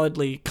most solid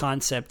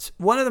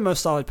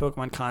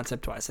Pokemon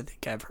concept-wise, I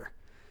think, ever.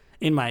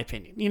 In my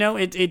opinion.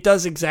 It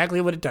does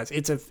exactly what it does.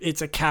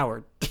 It's a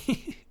coward.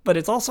 But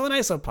it's also an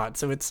isopod,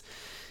 so it's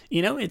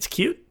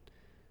cute.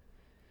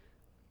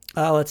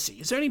 Let's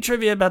see. Is there any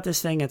trivia about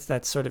this thing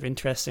that's sort of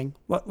interesting?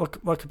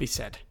 What could be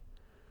said?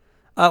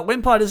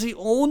 Wimpod is the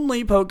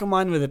only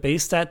Pokemon with a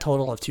base stat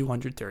total of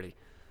 230.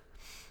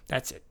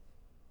 That's it.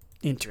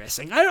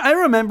 Interesting. I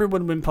remember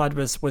when Wimpod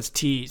was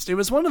teased. It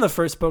was one of the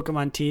first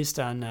Pokemon teased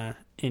on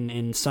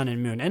in Sun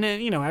and Moon, and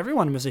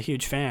everyone was a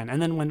huge fan.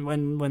 And then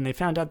when they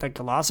found out that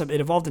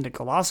it evolved into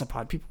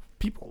Golisopod,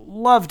 people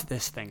loved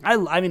this thing.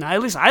 I mean,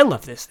 at least I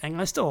love this thing.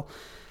 I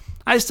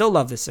still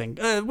love this thing.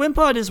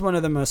 Wimpod is one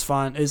of the most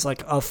fond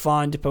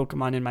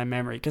Pokemon in my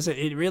memory because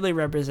it really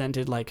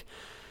represented like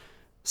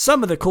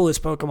some of the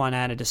coolest Pokemon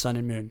added to Sun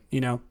and Moon.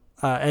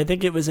 I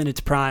think it was in its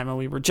prime when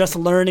we were just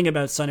learning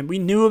about Sun and we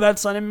knew about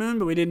Sun and Moon,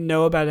 but we didn't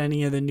know about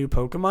any of the new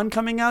Pokemon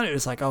coming out. It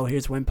was like, oh,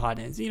 here's Wimpod,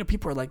 and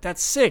people were like,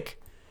 that's sick.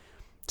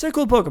 It's a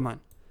cool Pokemon.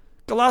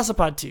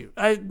 Golisopod too.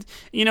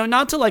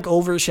 Not to like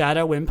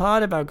overshadow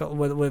Wimpod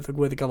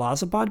with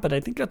Golisopod, but I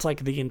think that's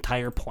like the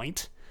entire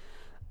point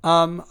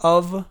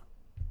of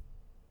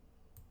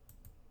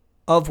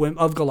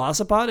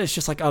Golisopod. It's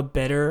just like a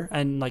better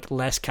and like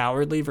less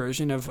cowardly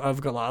version of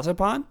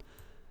Golisopod.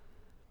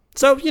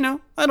 So,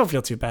 I don't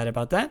feel too bad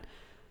about that.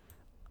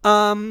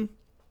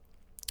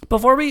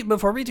 Before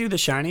we do the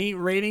shiny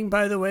rating,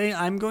 by the way,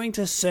 I'm going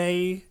to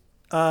say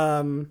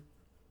I'm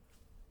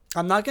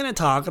not going to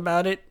talk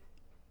about it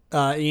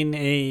in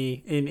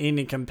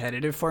a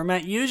competitive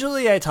format.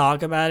 Usually I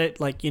talk about it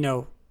like,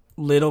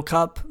 little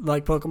cup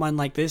like Pokemon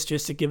like this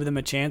just to give them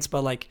a chance,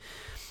 but like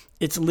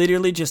it's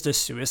literally just a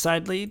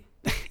suicide lead.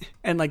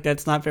 And like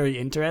that's not very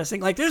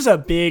interesting. Like there's a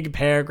big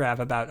paragraph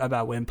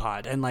about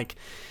Wimpod, and like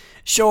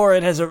sure,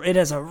 it has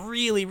a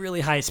really,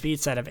 really high speed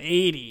set of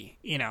 80,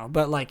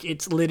 but like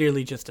it's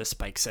literally just a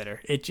spike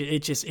setter. It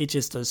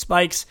just does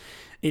spikes,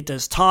 it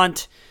does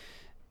taunt,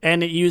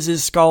 and it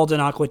uses Scald and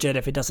Aqua Jet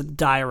if it doesn't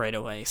die right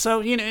away.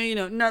 So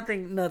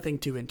nothing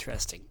too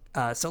interesting.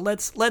 So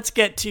let's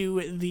get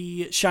to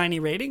the shiny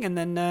rating, and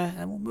then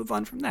we'll move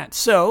on from that.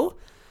 So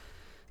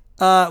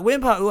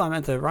Wimpod. I'm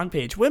at the wrong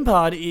page.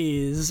 Wimpod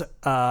is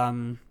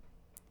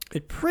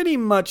it pretty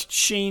much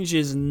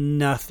changes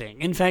nothing.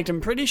 In fact,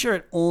 I'm pretty sure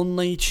it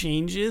only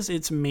changes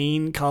its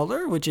main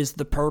color, which is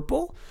the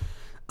purple,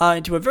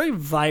 into a very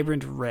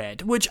vibrant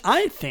red, which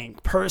I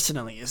think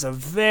personally is a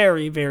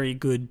very, very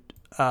good,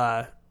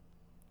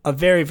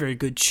 very, very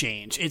good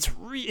change.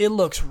 It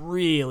looks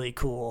really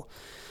cool,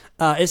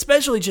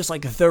 especially just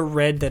like the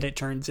red that it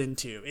turns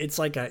into. It's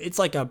like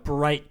a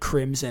bright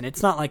crimson.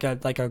 It's not like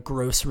a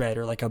gross red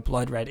or like a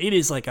blood red. It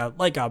is like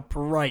a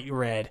bright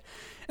red.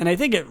 And I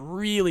think it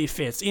really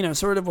fits,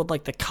 sort of with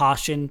like the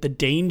caution, the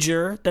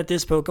danger that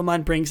this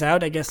Pokemon brings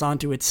out, I guess,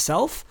 onto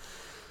itself.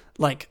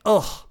 Like,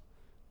 oh,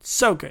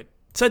 so good.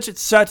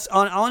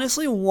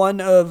 Honestly,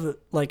 one of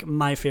like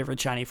my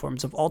favorite shiny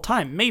forms of all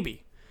time,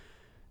 maybe.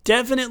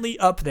 Definitely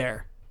up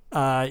there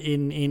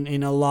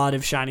in a lot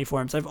of shiny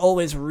forms. I've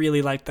always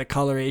really liked the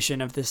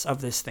coloration of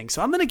this thing.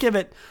 So I'm going to give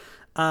it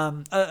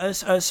a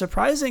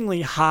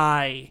surprisingly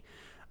high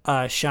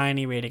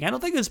shiny rating. I don't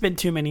think there's been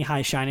too many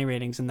high shiny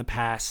ratings in the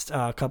past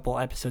couple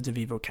episodes of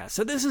EvoCast.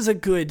 So this is a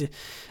good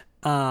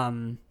a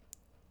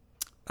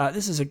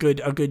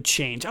good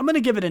change. I'm going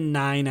to give it a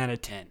 9 out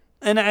of 10.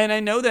 And I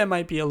know that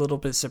might be a little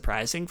bit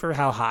surprising for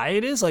how high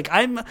it is. Like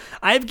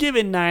I've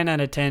given 9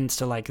 out of 10s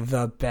to like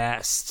the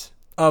best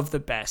of the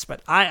best,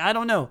 but I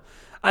don't know.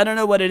 I don't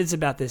know what it is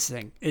about this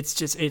thing.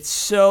 It's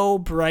so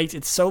bright,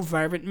 it's so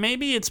vibrant.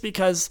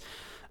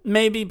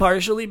 Maybe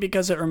partially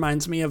because it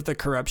reminds me of the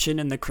corruption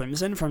in the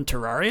Crimson from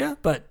Terraria,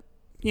 but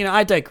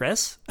I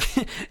digress.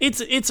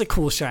 It's a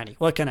cool shiny.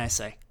 What can I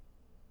say?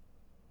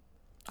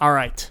 All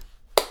right.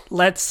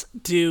 Let's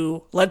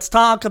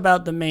talk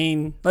about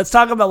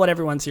what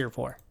everyone's here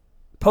for.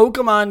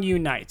 Pokemon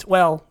Unite.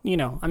 Well,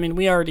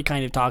 we already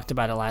kind of talked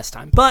about it last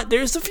time, but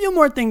there's a few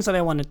more things that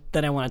I want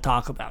to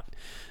talk about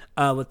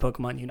with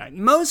Pokemon Unite.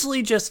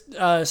 Mostly just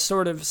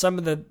sort of some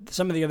of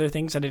the other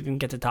things that I didn't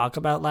get to talk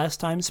about last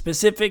time.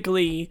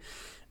 Specifically,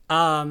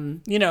 the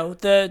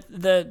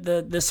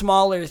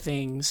smaller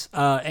things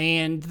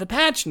and the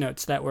patch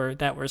notes that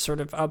were sort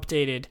of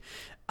updated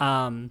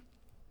a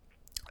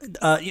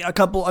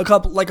couple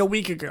like a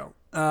week ago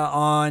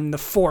on the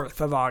 4th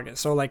of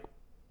August. So like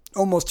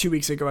almost 2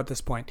 weeks ago at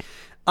this point.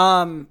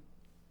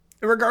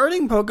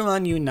 Regarding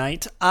Pokemon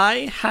Unite,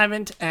 I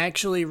haven't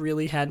actually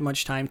really had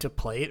much time to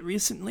play it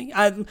recently.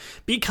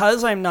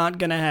 Because I'm not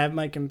going to have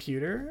my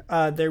computer,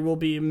 there will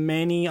be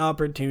many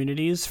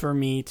opportunities for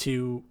me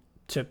to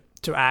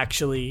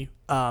actually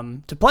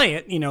to play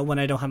it. When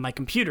I don't have my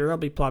computer, I'll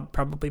be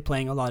probably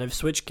playing a lot of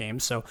Switch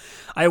games. So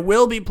I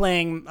will be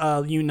playing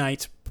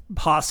Unite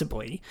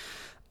possibly.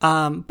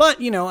 But,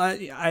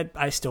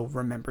 I still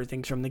remember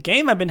things from the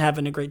game. I've been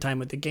having a great time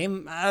with the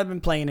game. I've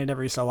been playing it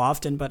every so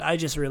often, but I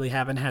just really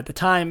haven't had the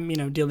time,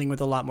 dealing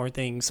with a lot more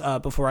things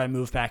before I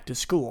move back to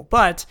school.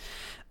 But,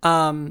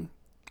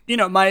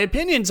 my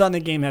opinions on the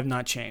game have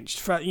not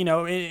changed.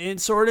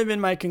 It's sort of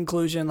in my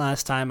conclusion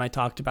last time I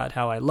talked about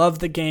how I love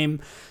the game.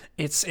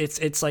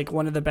 It's like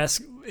one of the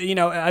best,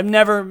 I've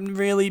never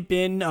really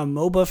been a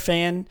MOBA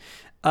fan.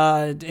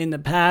 In the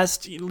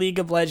past, League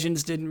of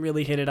Legends didn't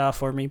really hit it off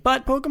for me,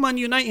 but Pokemon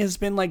Unite has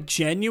been like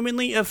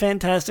genuinely a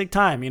fantastic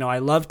time. I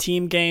love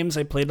team games.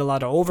 I played a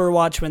lot of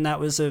Overwatch when that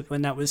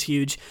was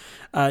huge.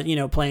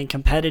 Playing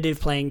competitive,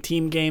 playing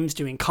team games,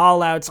 doing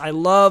call-outs. I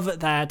love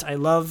that. I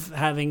love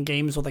having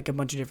games with like a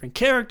bunch of different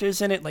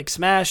characters in it, like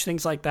Smash,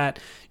 things like that.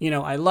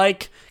 I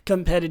like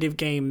competitive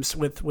games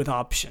with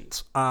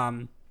options.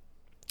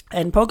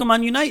 And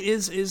Pokemon Unite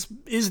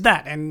is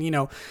that, and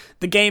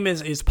the game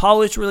is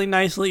polished really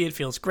nicely. It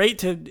feels great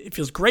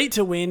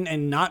to win,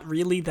 and not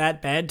really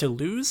that bad to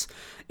lose.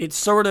 It's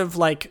sort of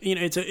like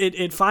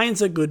it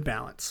finds a good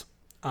balance.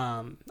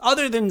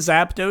 Other than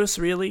Zapdos,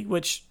 really,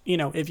 which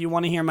if you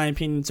want to hear my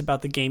opinions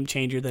about the game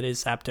changer that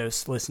is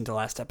Zapdos, listen to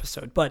last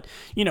episode. But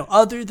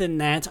other than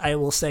that, I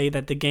will say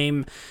that the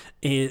game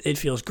it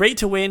feels great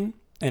to win,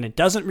 and it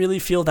doesn't really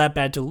feel that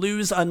bad to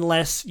lose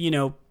unless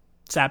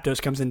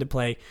Zapdos comes into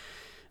play.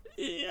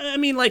 I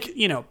mean,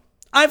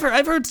 I've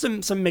heard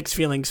some mixed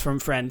feelings from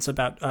friends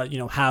about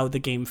how the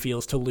game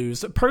feels to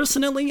lose.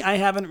 Personally, I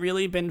haven't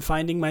really been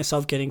finding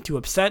myself getting too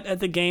upset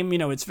at the game.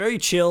 It's very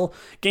chill.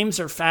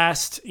 Games are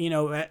fast.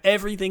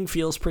 Everything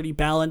feels pretty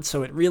balanced,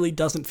 so it really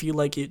doesn't feel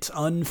like it's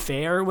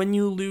unfair when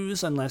you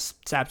lose unless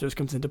Zapdos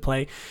comes into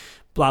play.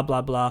 Blah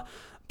blah blah.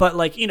 But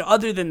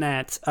other than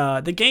that,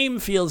 the game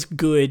feels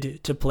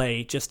good to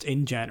play just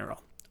in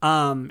general.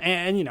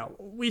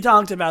 We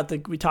talked about the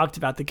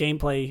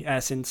gameplay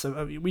essence.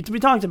 We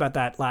talked about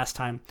that last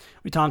time.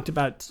 We talked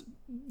about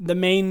the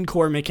main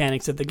core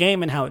mechanics of the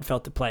game and how it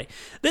felt to play.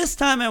 This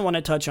time I want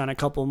to touch on a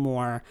couple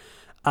more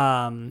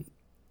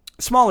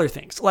smaller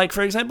things, like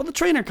for example the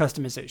trainer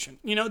customization.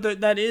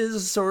 That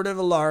is sort of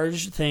a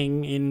large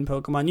thing in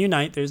Pokemon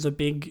Unite. There's a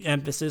big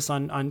emphasis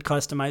on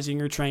customizing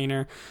your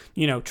trainer.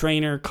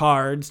 Trainer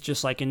cards,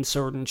 just like in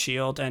Sword and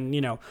Shield, and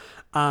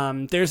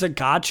there's a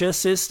gacha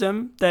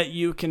system that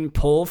you can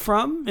pull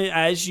from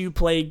as you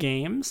play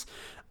games.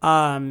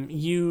 I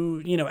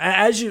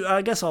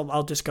guess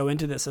I'll just go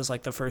into this as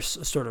like the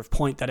first sort of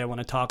point that I want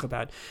to talk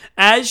about.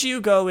 As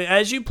you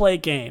play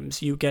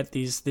games, you get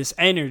this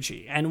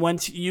energy, and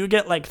once you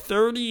get like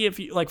 40 if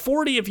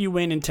you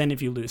win and 10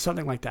 if you lose,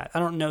 something like that. I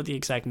don't know the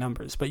exact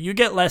numbers, but you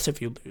get less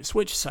if you lose,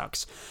 which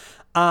sucks.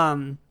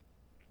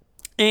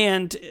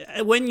 And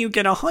when you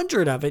get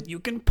 100 of it, you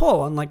can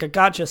pull on like a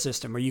gacha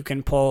system, where you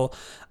can pull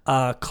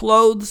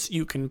clothes,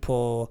 you can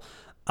pull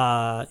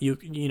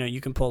you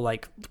can pull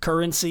like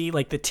currency,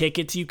 like the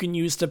tickets you can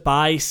use to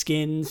buy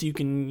skins. You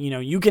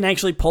can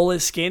actually pull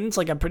as skins.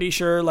 Like I'm pretty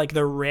sure like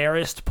the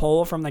rarest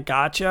pull from the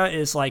gacha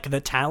is like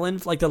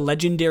the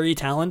legendary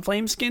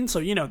Talonflame skin. So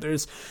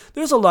there's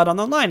a lot on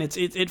the line.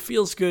 It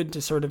feels good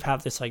to sort of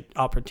have this like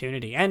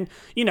opportunity, and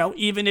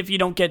even if you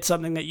don't get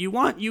something that you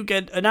want, you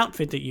get an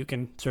outfit that you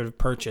can sort of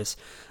purchase,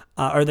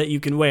 or that you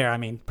can wear. I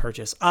mean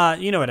purchase.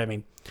 You know what I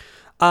mean.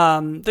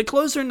 The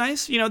clothes are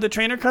nice. The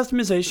trainer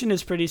customization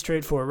is pretty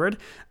straightforward.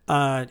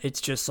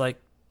 It's just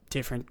like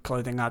different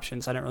clothing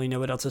options. I don't really know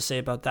what else to say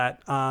about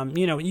that.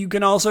 You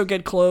can also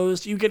get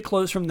clothes. You get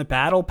clothes from the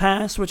Battle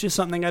Pass, which is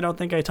something I don't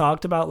think I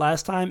talked about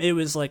last time. It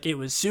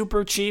was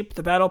super cheap,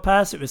 the Battle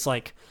Pass. It was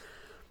like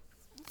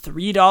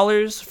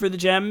 $3 for the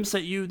gems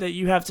that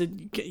you have to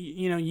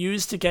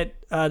use to get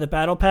the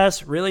Battle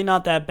Pass. Really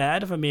not that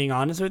bad, if I'm being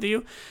honest with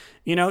you.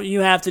 You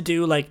have to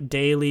do like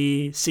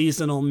daily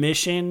seasonal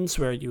missions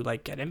where you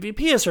like get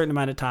MVP a certain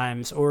amount of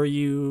times, or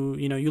you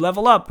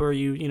level up, or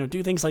you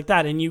do things like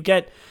that, and you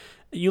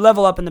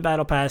level up in the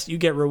Battle Pass, you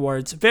get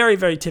rewards. Very,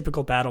 very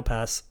typical Battle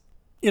Pass.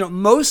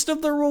 Most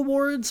of the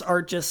rewards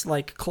are just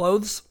like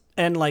clothes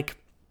and like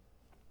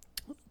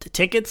the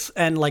tickets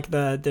and like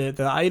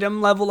the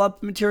item level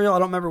up material. I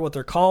don't remember what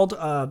they're called,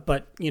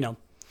 but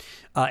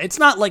it's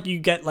not like you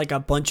get like a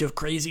bunch of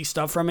crazy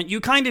stuff from it.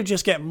 You kind of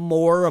just get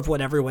more of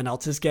what everyone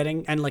else is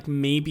getting, and like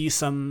maybe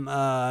some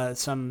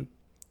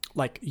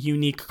like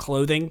unique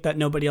clothing that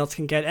nobody else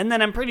can get. And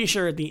then I'm pretty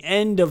sure at the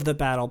end of the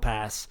Battle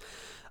Pass,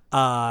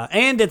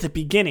 and at the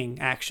beginning,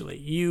 actually,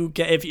 you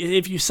get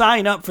if you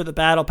sign up for the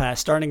Battle Pass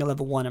starting at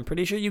level 1, I'm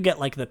pretty sure you get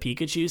like the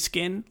Pikachu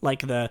skin,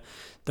 like the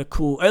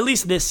cool, at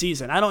least this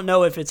season. I don't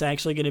know if it's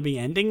actually going to be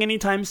ending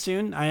anytime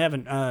soon. I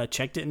haven't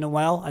checked it in a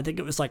while. I think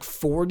it was like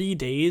 40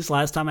 days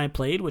last time I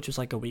played, which was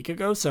like a week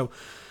ago. So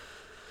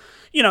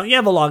you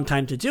have a long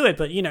time to do it,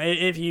 but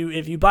if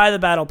you buy the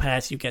Battle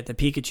Pass, you get the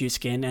Pikachu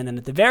skin, and then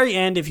at the very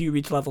end, if you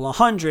reach level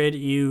 100,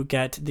 you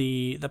get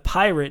the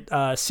Pirate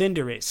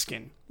Cinderace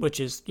skin,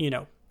 which is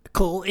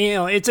cool.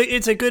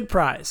 It's a good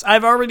prize.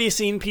 I've already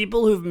seen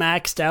people who've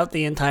maxed out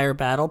the entire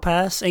Battle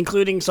Pass,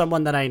 including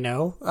someone that I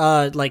know,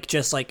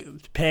 just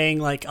paying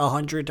like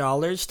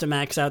 $100 to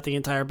max out the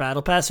entire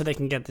Battle Pass so they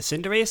can get the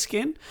Cinderace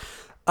skin.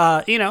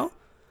 You know,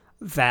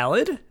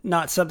 valid,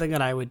 not something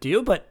that I would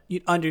do, but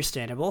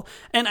understandable.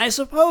 And I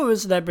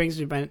suppose that brings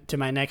me to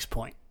my next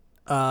point.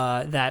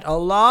 That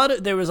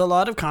there was a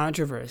lot of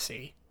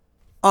controversy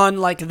on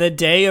like the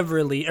day of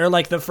release, or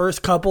like the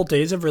first couple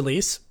days of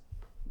release,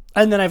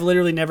 and then I've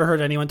literally never heard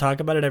anyone talk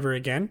about it ever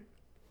again,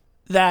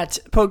 that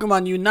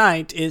Pokemon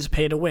Unite is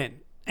pay to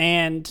win.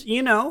 And,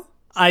 you know,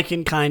 I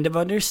can kind of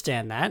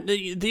understand that.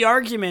 The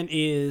argument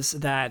is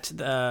that,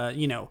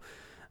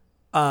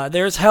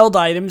 there's held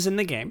items in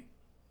the game.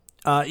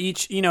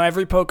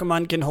 Every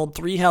Pokemon can hold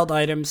 3 held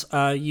items.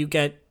 You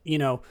get,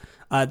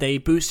 they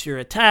boost your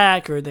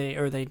attack, or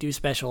they do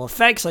special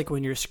effects, like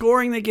when you're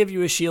scoring, they give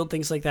you a shield,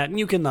 things like that, and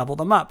you can level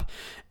them up.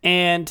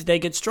 And they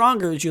get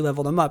stronger as you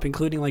level them up,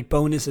 including like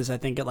bonuses, I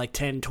think, at like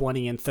 10,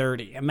 20, and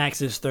 30. And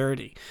max is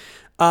 30.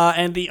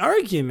 And the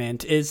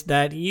argument is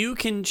that you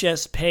can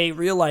just pay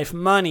real-life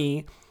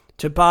money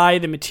to buy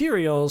the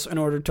materials in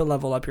order to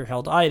level up your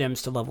held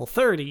items to level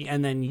 30,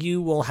 and then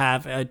you will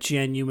have a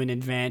genuine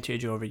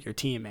advantage over your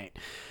teammate.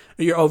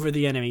 You're over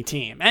the enemy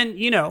team. And,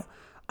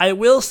 I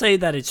will say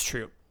that it's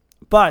true.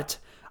 But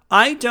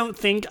I don't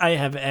think I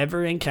have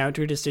ever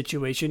encountered a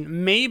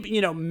situation,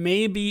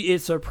 maybe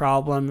it's a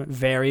problem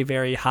very,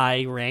 very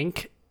high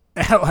rank.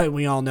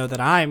 We all know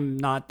that I'm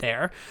not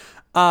there.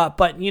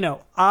 But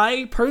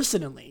I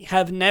personally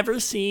have never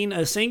seen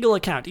a single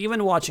account,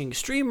 even watching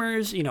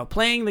streamers,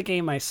 playing the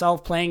game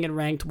myself, playing in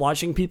ranked,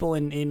 watching people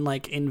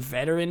in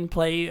veteran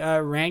play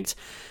ranked,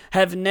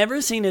 have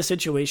never seen a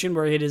situation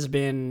where it has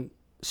been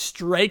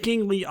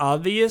strikingly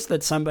obvious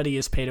that somebody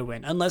is pay to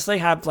win, unless they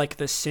have like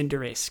the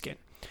Cinderace skin.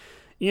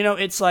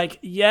 It's like,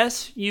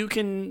 yes, you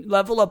can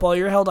level up all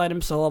your held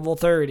items to level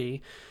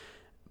 30,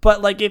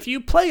 but like if you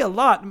play a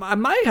lot,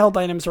 my held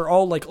items are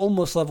all like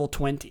almost level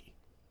 20.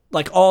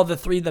 Like all the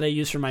 3 that I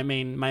use for my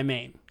main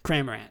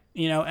Cramorant,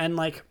 and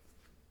like,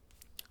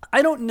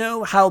 I don't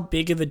know how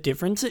big of a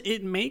difference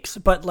it makes,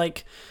 but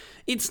like,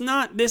 this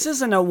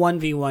isn't a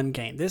 1v1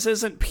 game. This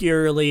isn't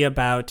purely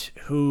about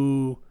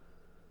who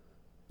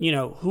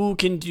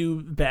can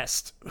do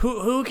best,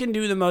 who can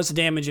do the most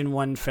damage in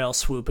one fell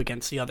swoop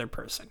against the other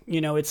person.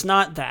 It's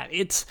not that.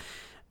 It's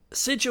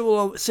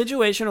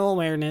situational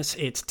awareness.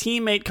 It's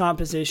teammate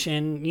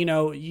composition.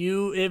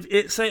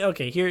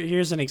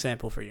 Here's an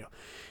example for you.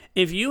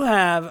 If you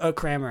have a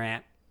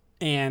Cramorant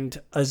and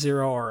a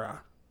Zeraora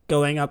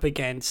going up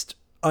against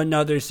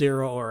another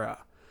Zeraora,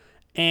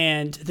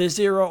 and the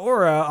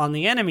Zeraora on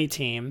the enemy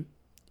team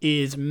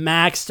is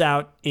maxed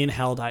out in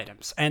held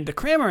items, and the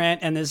Cramorant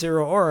and the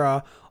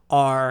Zeraora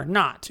are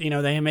not,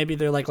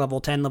 they're like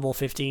level 10, level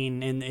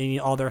 15 in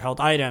all their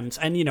held items,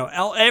 and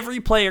every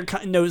player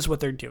knows what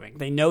they're doing.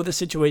 They know the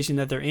situation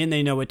that they're in.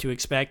 They know what to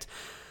expect.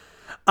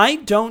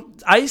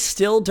 I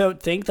still don't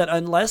think that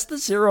unless the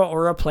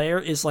Zeraora player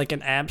is like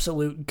an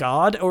absolute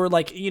god, or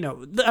like,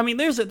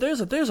 there's a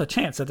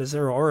chance that the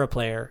Zeraora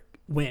player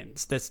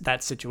wins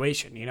that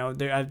situation.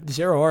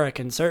 Zeraora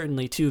can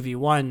certainly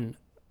 2v1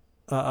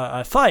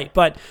 a fight,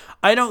 but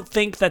I don't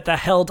think that the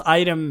held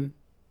item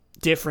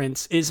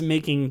difference is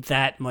making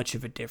that much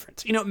of a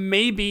difference.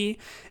 Maybe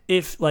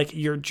if like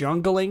you're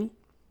jungling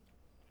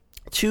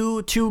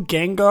two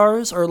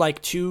Gengars, or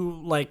like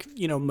two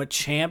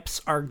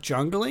Machamps are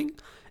jungling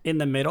in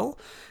the middle,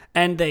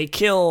 and they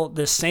kill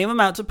the same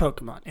amount of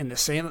Pokemon in the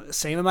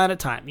same amount of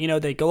time.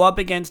 They go up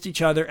against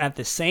each other at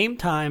the same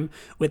time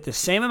with the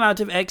same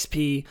amount of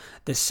XP,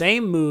 the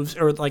same moves,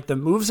 or like the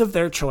moves of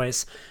their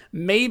choice.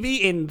 Maybe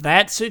in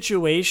that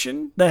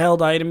situation, the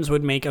held items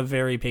would make a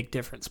very big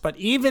difference. But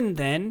even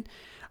then,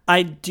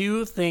 I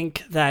do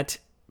think that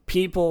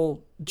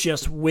people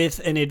just with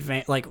an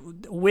advantage, like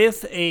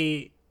with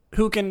a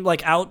who can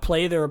like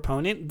outplay their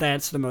opponent,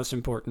 that's the most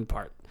important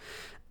part.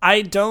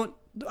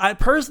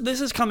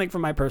 This is coming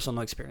from my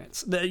personal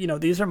experience.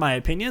 These are my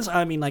opinions.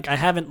 I mean, like, I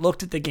haven't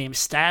looked at the game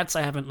stats.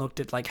 I haven't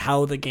looked at like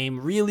how the game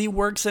really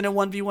works in a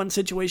 1v1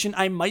 situation.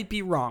 I might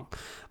be wrong,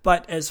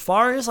 but as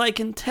far as I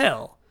can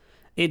tell,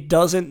 it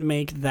doesn't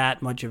make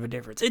that much of a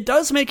difference. It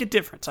does make a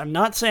difference. I'm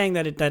not saying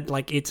that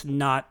it's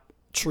not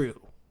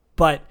true,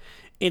 but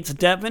it's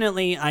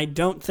definitely, I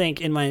don't think,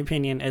 in my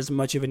opinion, as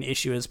much of an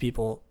issue as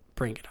people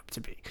bring it up to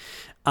be.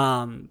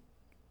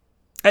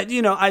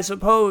 I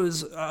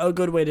suppose a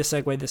good way to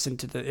segue this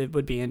into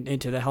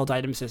the held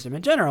item system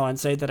in general, and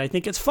say that I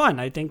think it's fun.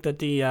 I think that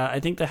the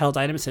held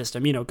item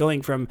system,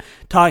 going from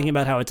talking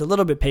about how it's a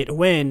little bit pay to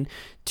win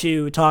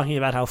to talking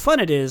about how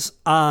fun it is,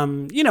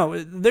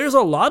 there's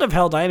a lot of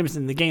held items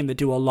in the game that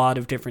do a lot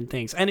of different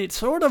things, and it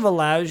sort of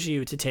allows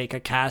you to take a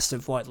cast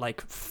of 20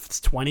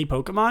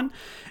 Pokemon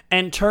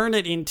and turn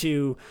it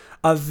into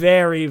a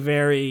very,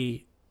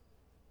 very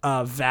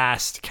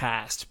vast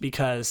cast,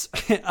 because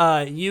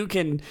you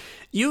can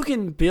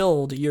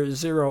build your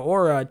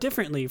Zeraora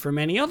differently from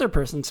any other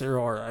person's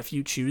Zeraora if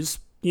you choose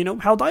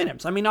held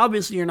items. I mean,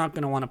 obviously you're not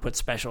going to want to put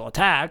special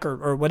attack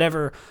or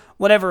whatever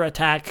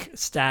attack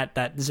stat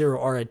that Zero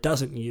Aura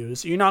doesn't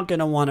use. You're not going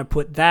to want to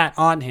put that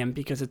on him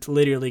because it's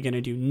literally going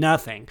to do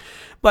nothing.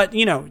 But,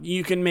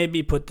 you can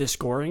maybe put the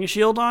scoring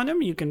shield on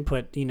him. You can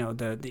put, the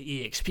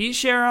EXP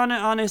share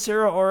on a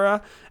Zero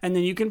Aura, and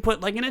then you can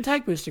put like an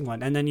attack boosting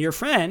one. And then your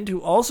friend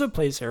who also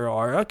plays Zero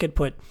Aura could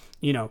put,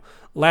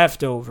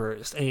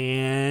 leftovers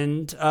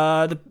and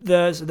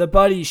the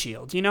buddy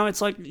shield.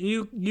 It's like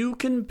you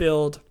can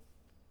build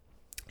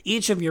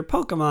each of your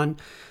Pokemon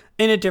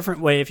in a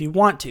different way if you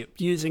want to,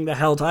 using the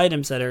held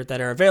items that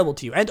are available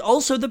to you, and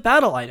also the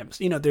battle items.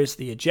 There's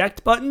the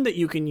eject button that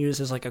you can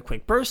use as like a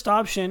quick burst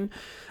option.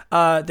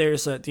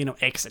 There's a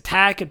X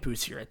attack, it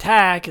boosts your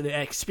attack. The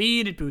X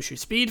speed, it boosts your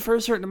speed for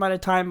a certain amount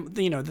of time.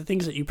 The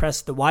things that you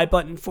press the Y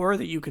button for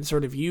that you can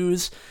sort of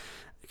use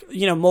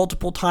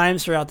multiple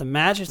times throughout the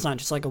match. It's not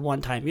just like a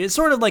one-time. It's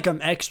sort of like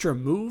an extra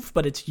move,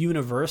 but it's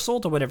universal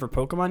to whatever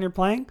Pokemon you're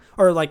playing,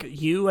 or like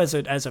you as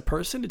a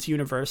person, it's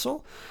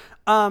universal.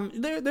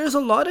 There's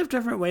a lot of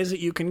different ways that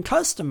you can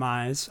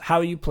customize how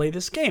you play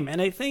this game,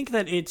 and I think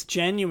that it's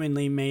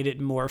genuinely made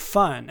it more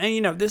fun.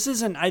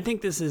 And I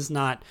think this is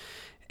not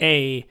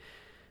a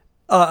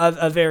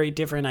very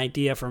different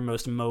idea for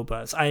most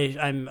MOBAs.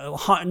 I'm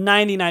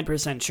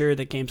 99% sure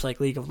that games like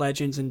League of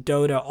Legends and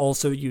Dota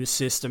also use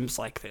systems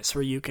like this,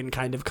 where you can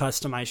kind of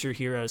customize your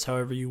heroes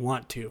however you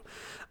want to.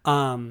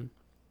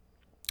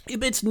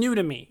 It's new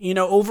to me.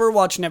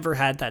 Overwatch never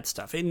had that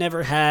stuff. It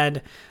never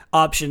had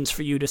options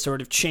for you to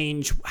sort of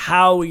change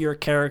how your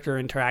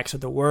character interacts with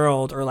the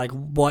world, or like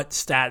what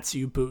stats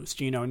you boost.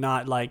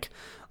 Not like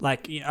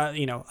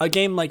a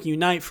game like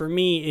Unite for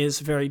me is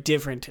very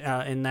different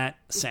in that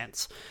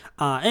sense.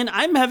 And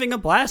I'm having a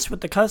blast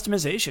with the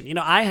customization.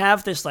 I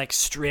have this like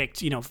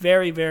strict,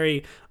 very,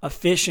 very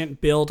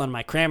efficient build on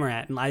my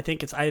Cramorant, and I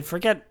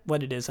forget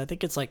what it is. I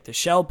think it's like the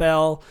Shell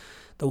Bell,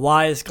 the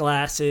Wise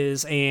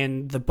Glasses,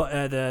 and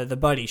the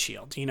Buddy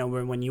Shield,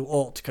 when you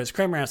ult, because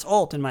Cramorant's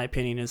ult, in my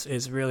opinion,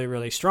 is really,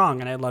 really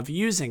strong, and I love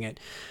using it.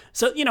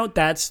 So,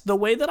 that's the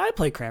way that I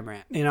play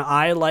Cramorant.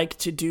 I like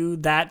to do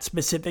that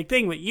specific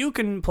thing, but you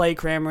can play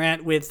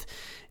Cramorant with,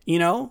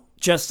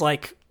 just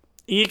like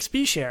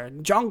EXP share,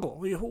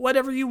 jungle,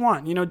 whatever you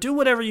want. Do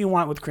whatever you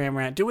want with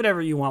Cramorant, do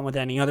whatever you want with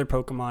any other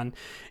Pokemon.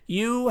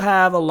 You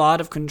have a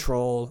lot of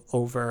control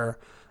over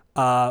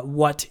how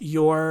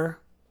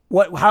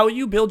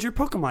you build your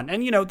Pokemon.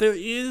 And, there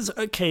is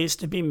a case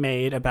to be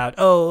made about,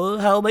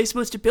 how am I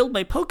supposed to build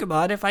my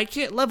Pokemon if I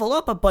can't level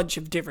up a bunch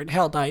of different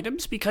held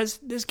items because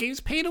this game's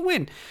pay to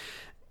win?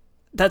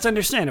 That's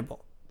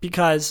understandable,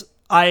 because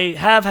I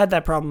have had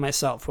that problem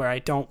myself where I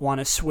don't want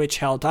to switch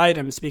held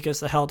items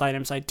because the held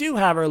items I do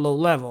have are low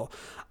level.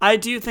 I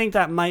do think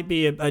that might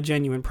be a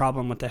genuine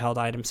problem with the held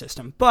item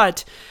system.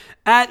 But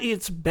at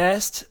its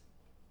best,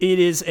 it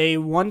is a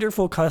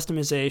wonderful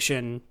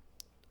customization.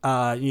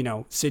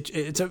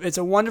 It's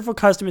a wonderful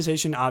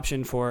customization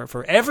option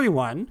for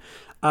everyone,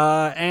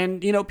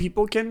 and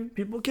people can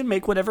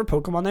make whatever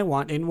Pokemon they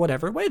want in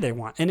whatever way they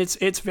want, and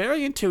it's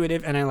very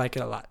intuitive, and I like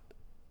it a lot.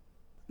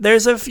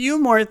 There's a few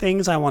more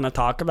things I want to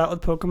talk about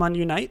with Pokemon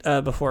Unite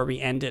before we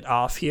end it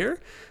off here.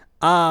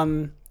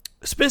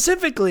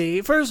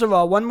 Specifically, first of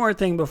all, one more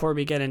thing before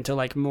we get into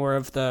like more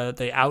of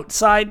the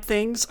outside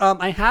things.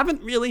 I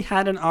haven't really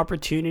had an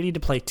opportunity to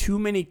play too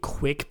many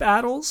quick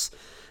battles.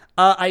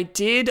 I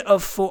did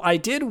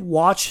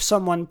watch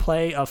someone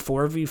play a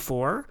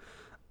 4v4,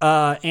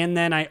 and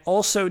then I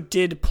also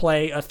did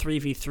play a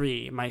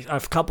 3v3, a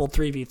couple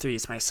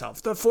 3v3s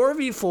myself. The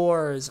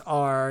 4v4s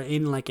are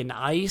in like an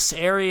ice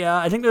area.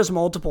 I think there's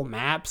multiple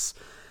maps.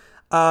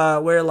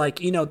 Where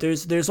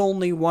there's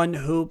only one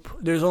hoop,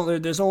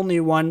 there's only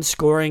one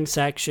scoring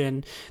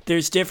section,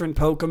 there's different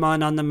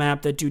Pokemon on the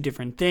map that do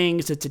different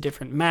things, it's a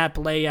different map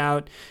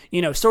layout,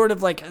 sort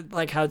of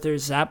like how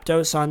there's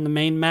Zapdos on the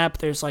main map,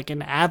 there's like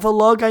an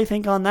Avalugg, I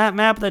think, on that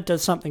map that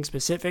does something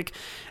specific,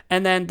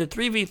 and then the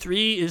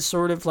 3v3 is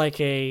sort of like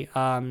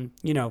an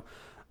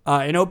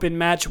open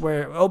map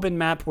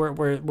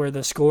where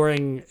the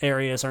scoring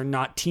areas are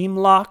not team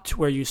locked,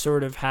 where you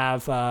sort of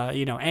have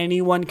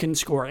anyone can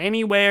score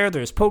anywhere.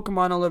 There's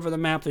Pokemon all over the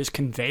map. There's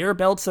conveyor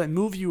belts that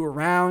move you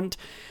around.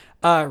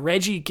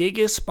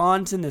 Regigigas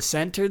spawns in the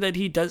center that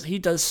he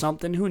does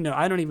something.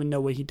 I don't even know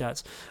what he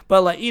does.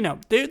 But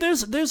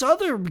there's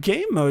other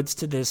game modes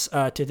to this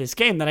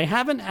game that I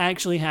haven't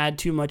actually had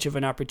too much of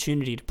an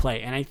opportunity to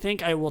play, and I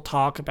think I will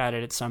talk about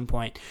it at some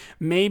point.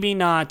 Maybe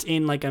not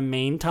in like a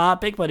main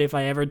topic, but if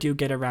I ever do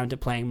get around to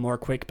playing more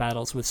quick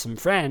battles with some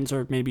friends,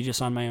 or maybe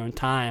just on my own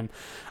time,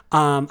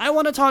 I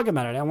want to talk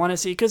about it. I want to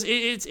see, because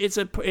it's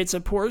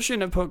a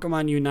portion of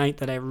Pokemon Unite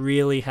that I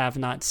really have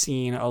not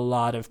seen a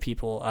lot of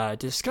people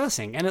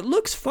discussing, and it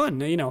looks fun.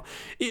 The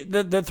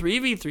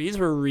 3v3s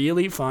were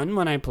really fun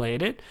when I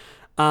played it.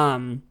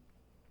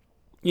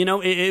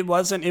 It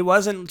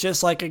wasn't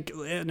just like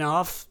an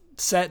off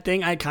set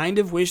thing. I kind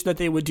of wish that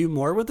they would do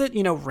more with it.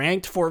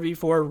 Ranked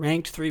 4v4,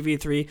 ranked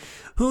 3v3.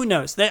 Who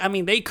knows?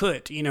 They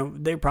could.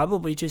 They're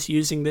probably just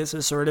using this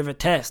as sort of a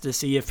test to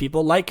see if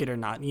people like it or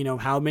not.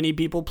 How many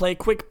people play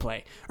quick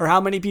play or how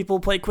many people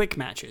play quick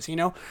matches,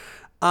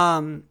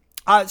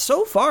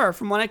 So far,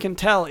 from what I can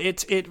tell,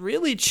 it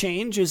really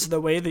changes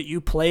the way that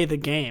you play the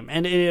game,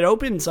 and it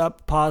opens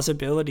up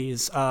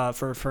possibilities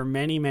for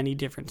many, many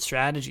different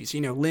strategies.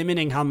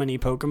 Limiting how many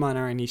Pokemon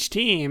are in each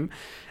team,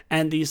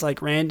 and these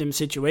like random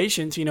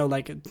situations.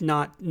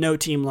 No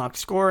team locked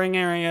scoring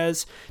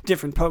areas,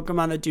 different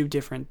Pokemon that do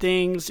different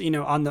things.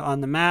 On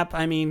the map.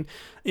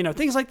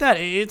 Things like that.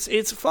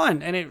 It's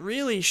fun, and it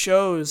really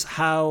shows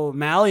how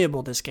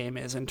malleable this game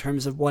is in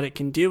terms of what it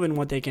can do and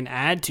what they can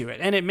add to it.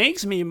 And it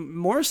makes me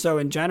more so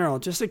in general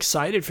just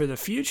excited for the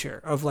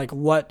future of like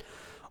what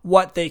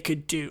they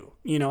could do,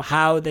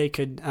 how they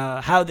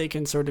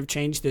can sort of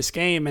change this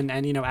game and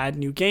add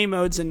new game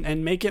modes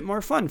and make it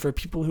more fun for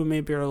people who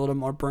maybe are a little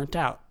more burnt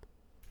out.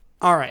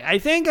 All right, I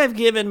think I've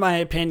given my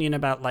opinion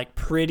about like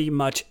pretty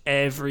much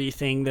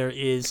everything there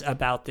is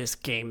about this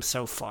game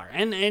so far.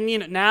 And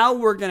now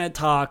we're going to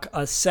talk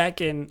a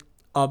second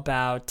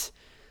about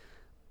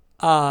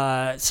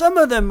some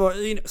of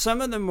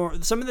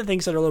the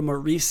things that are a little more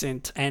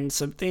recent, and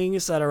some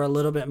things that are a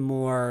little bit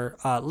more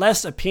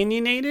less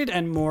opinionated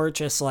and more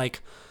just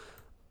like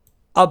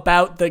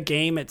about the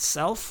game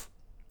itself.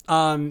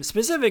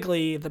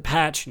 Specifically the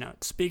patch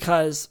notes,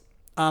 because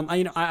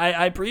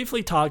I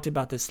briefly talked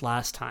about this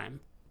last time,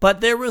 but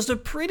there was a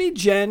pretty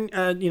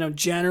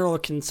general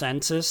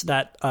consensus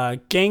that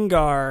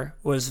Gengar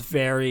was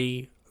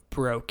very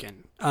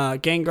broken.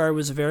 Gengar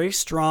was very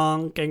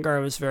strong.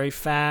 Gengar was very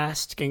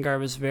fast. Gengar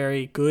was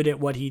very good at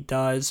what he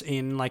does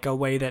in like a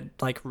way that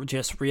like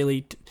just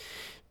really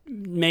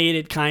made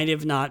it kind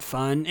of not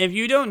fun. If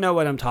you don't know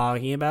what I'm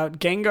talking about,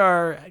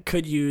 Gengar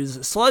could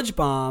use Sludge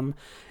Bomb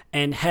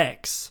and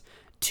Hex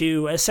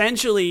to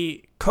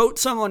essentially coat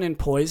someone in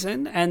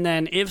poison, and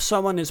then if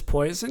someone is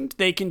poisoned,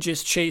 they can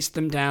just chase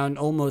them down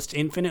almost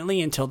infinitely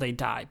until they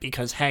die,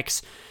 because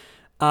Hex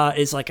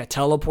is like a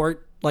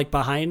teleport, like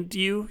behind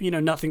you,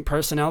 nothing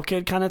personnel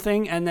kid kind of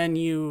thing, and then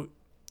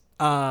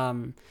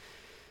and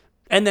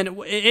then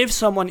if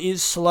someone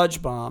is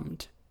sludge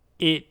bombed,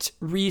 it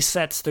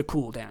resets the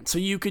cooldown, so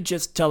you could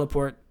just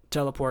teleport,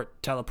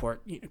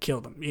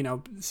 kill them.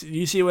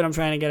 You see what I'm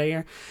trying to get at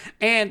here?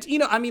 And,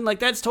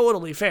 that's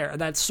totally fair.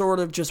 That's sort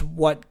of just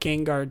what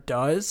Gengar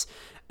does.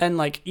 And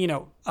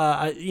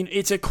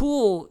it's a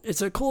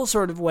cool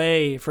sort of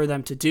way for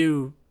them to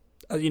do,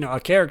 a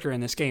character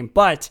in this game.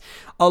 But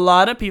a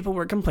lot of people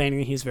were complaining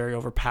that he's very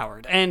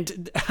overpowered.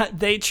 And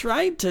they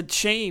tried to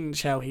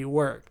change how he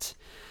worked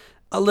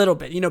a little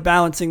bit,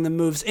 balancing the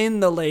moves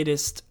in the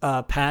latest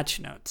patch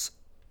notes.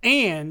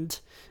 And,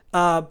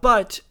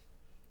 but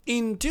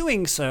in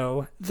doing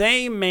so,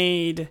 they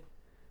made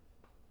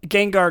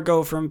Gengar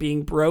go from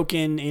being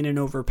broken in an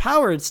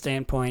overpowered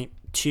standpoint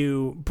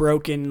to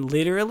broken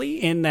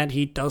literally, in that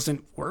he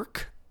doesn't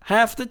work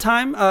half the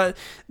time.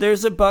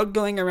 There's a bug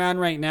going around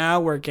right now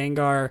where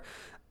Gengar,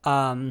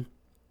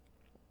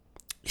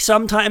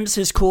 sometimes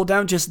his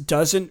cooldown just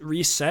doesn't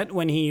reset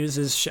when he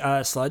uses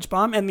Sludge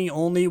Bomb, and the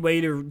only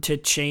way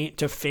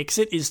to fix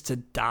it is to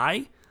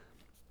die.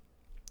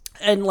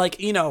 And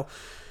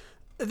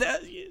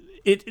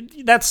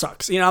that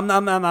sucks. I'm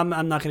not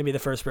going to be the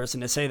first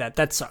person to say that.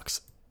 That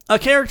sucks. A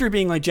character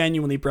being like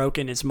genuinely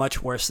broken is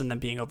much worse than them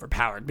being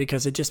overpowered,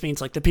 because it just means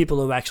like the people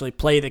who actually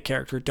play the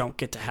character don't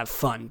get to have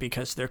fun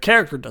because their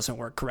character doesn't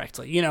work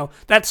correctly.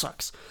 That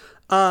sucks.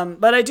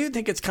 But I do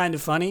think it's kind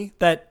of funny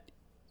that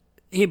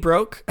he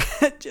broke.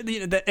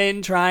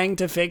 In trying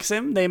to fix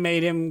him, they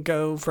made him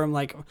go from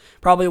like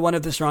probably one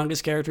of the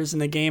strongest characters in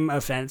the game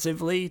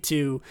offensively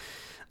to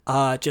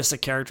just a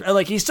character.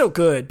 Like, he's still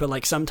good, but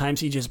like sometimes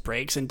he just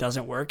breaks and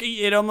doesn't work.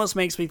 It almost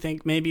makes me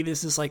think maybe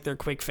this is like their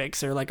quick fix.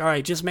 They're like, all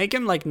right, just make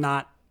him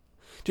not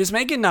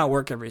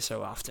work every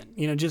so often.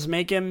 Just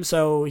make him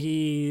so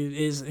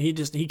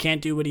he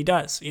can't do what he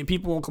does.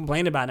 People won't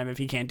complain about him if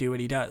he can't do what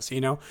he does.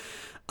 But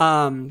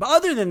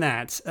other than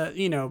that,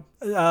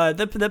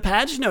 the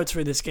patch notes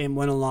for this game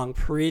went along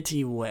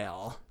pretty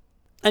well.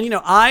 And,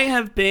 I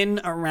have been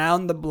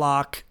around the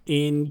block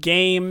in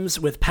games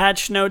with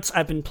patch notes.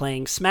 I've been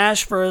playing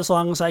Smash for as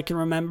long as I can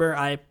remember.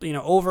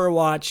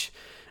 Overwatch,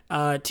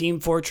 Team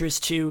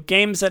Fortress 2,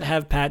 games that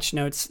have patch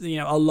notes,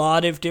 a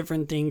lot of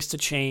different things to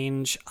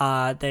change.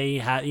 I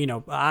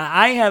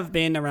have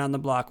been around the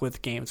block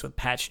with games with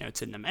patch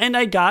notes in them. And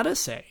I gotta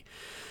say,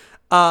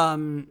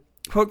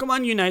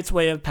 Pokemon Unite's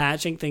way of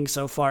patching things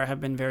so far have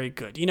been very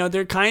good.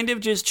 They're kind of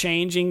just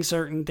changing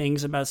certain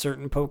things about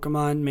certain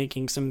Pokemon,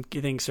 making some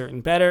things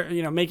better,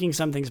 making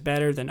some things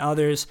better than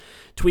others,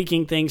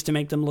 tweaking things to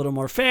make them a little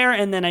more fair.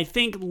 And then I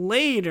think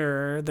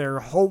later they're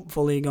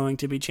hopefully going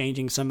to be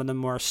changing some of the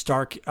more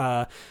stark,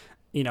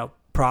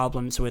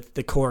 problems with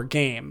the core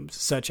game,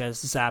 such as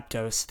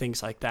Zapdos,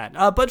 things like that.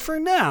 But for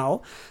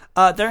now,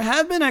 there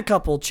have been a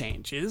couple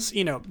changes.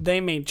 They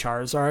made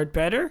Charizard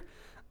better.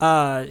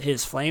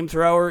 His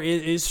flamethrower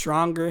is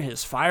stronger.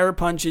 His fire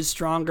punch is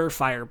stronger.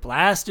 Fire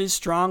blast is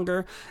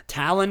stronger.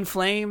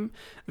 Talonflame,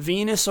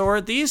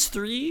 Venusaur. These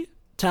three,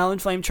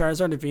 Talonflame,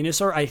 Charizard, and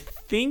Venusaur, I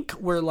think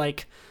were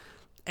like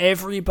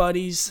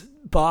everybody's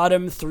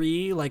bottom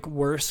three like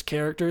worst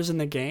characters in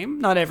the game.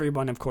 Not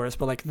everyone, of course,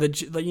 but like the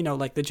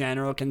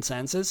general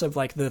consensus of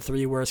like the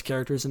three worst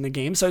characters in the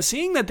game. So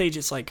seeing that they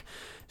just like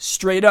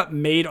straight up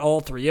made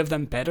all three of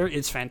them better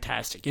is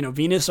fantastic.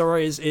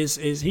 Venusaur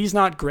is he's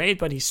not great,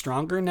 but he's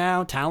stronger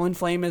now.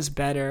 Talonflame is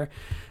better.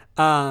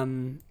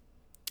 They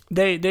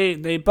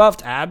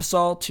buffed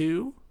Absol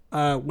too.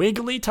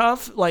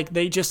 Wigglytuff, like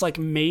they just like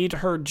made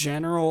her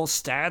general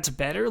stats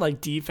better, like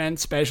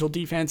defense, special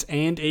defense,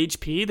 and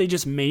HP. They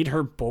just made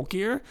her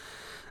bulkier.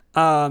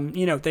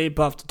 They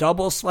buffed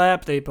Double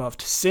Slap, they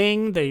buffed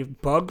Sing, they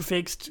bug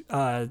fixed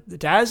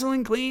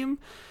Dazzling Gleam.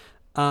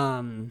 They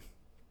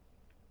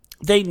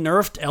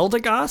nerfed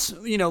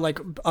Eldegoss, like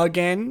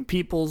again,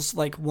 people's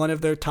like one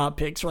of their top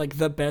picks for like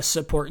the best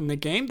support in the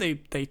game. They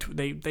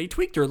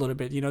tweaked her a little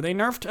bit. They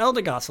nerfed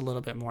Eldegoss a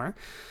little bit more.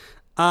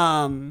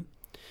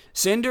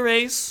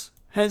 Cinderace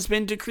has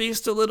been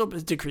nerfed a little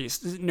bit.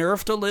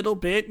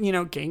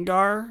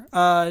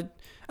 Gengar,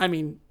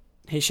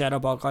 his Shadow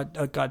Ball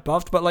got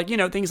buffed, but like,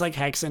 things like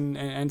Hex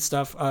and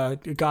stuff,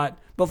 got,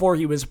 before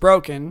he was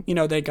broken,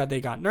 they got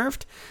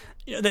nerfed.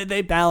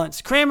 They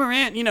balanced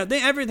Cramorant,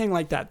 everything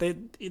like that.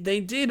 They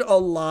did a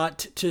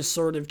lot to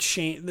sort of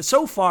change.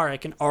 So far, I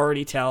can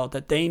already tell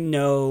that they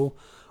know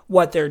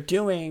what they're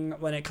doing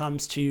when it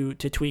comes to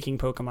tweaking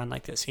Pokemon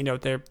like this.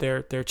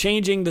 They're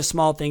changing the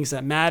small things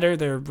that matter.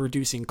 They're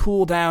reducing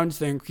cooldowns.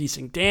 They're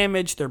increasing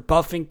damage. They're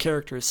buffing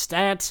characters'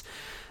 stats.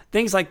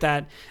 Things like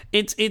that.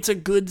 It's a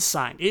good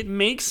sign. It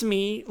makes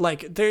me,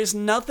 like, there's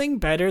nothing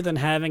better than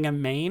having a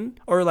main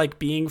or, like,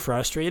 being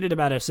frustrated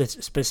about a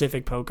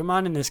specific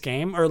Pokemon in this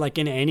game or, like,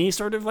 in any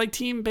sort of, like,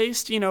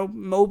 team-based,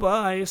 MOBA,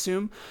 I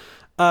assume.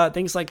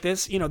 Things like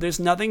this, there's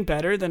nothing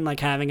better than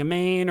like having a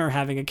main or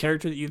having a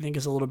character that you think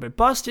is a little bit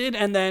busted,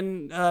 and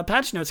then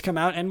patch notes come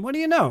out, and what do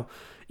you know?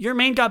 Your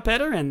main got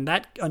better, and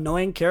that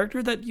annoying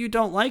character that you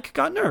don't like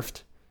got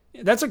nerfed.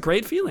 That's a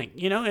great feeling,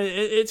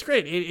 it's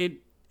great.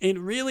 It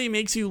really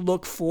makes you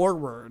look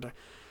forward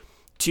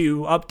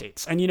to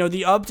updates, and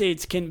the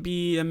updates can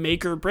be a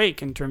make or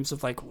break in terms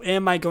of like,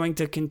 am I going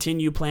to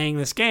continue playing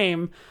this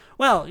game?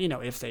 Well,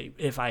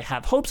 if I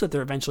have hopes that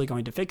they're eventually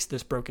going to fix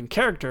this broken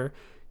character,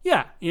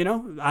 yeah,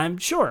 I'm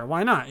sure.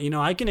 Why not?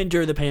 I can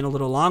endure the pain a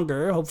little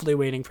longer, hopefully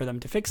waiting for them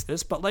to fix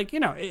this. But, like,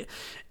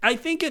 I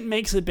think it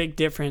makes a big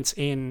difference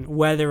in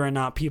whether or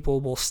not people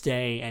will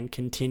stay and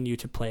continue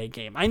to play a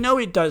game. I know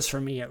it does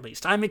for me, at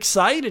least. I'm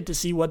excited to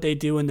see what they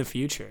do in the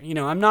future.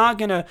 I'm not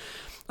gonna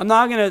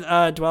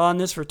dwell on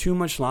this for too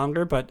much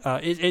longer, but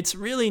it's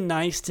really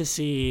nice to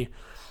see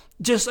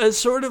just as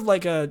sort of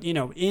like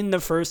in the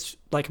first,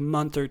 like,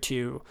 month or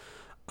two,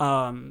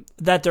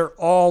 that they're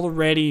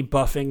already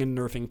buffing and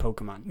nerfing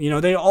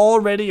Pokemon. They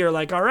already are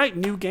like, all right,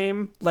 new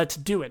game, let's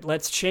do it.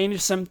 Let's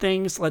change some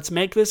things. Let's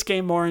make this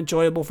game more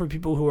enjoyable for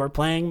people who are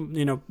playing,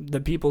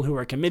 the people who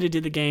are committed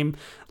to the game.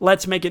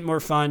 Let's make it more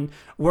fun.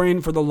 We're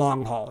in for the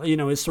long haul,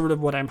 is sort of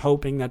what I'm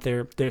hoping that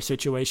their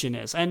situation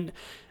is. And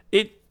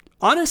it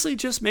honestly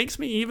just makes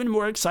me even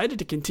more excited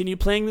to continue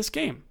playing this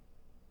game.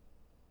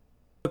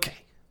 Okay.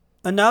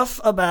 Enough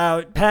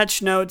about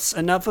patch notes,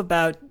 enough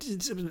about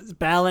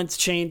balance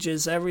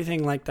changes,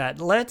 everything like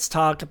that. Let's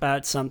talk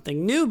about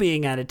something new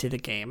being added to the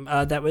game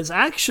that was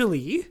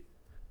actually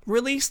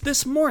released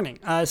this morning.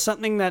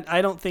 Something that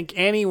I don't think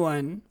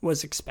anyone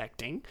was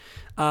expecting,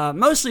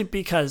 mostly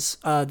because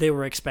they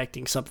were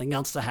expecting something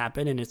else to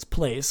happen in its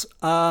place.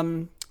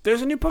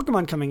 There's a new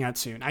Pokemon coming out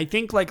soon. I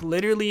think like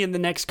literally in the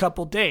next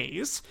couple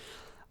days.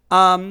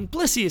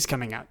 Blissey is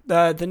coming out,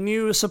 the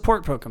new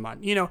support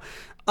Pokemon.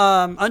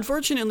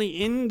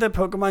 Unfortunately, in the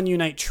Pokemon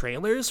Unite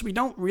trailers, we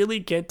don't really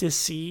get to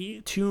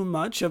see too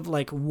much of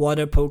like what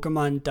a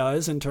Pokemon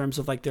does in terms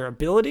of like their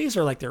abilities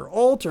or like their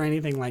ult or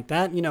anything like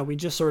that. We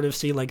just sort of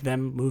see like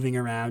them moving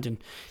around and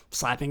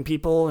slapping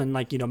people and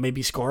like,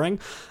 maybe scoring.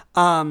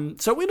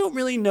 So we don't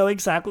really know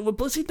exactly what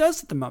Blissey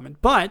does at the moment,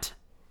 but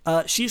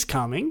she's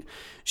coming.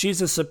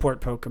 She's a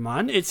support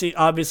Pokemon.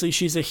 Obviously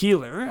she's a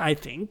healer, I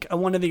think.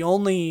 One of the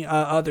only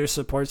other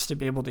supports to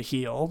be able to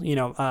heal.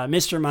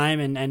 Mr. Mime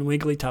and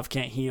Wigglytuff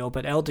can't heal,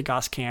 but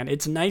Eldegoss can.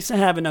 It's nice to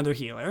have another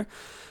healer.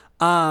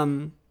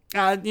 I'm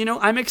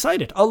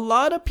excited. A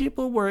lot of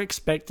people were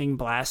expecting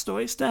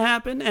Blastoise to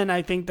happen, and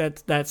I think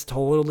that's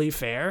totally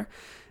fair,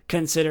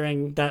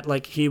 considering that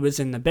like he was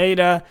in the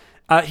beta.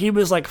 He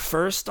was like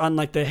first on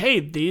like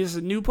hey, these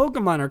new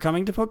Pokemon are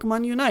coming to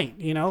Pokemon Unite,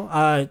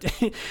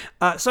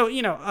 so,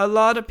 a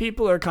lot of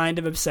people are kind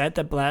of upset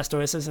that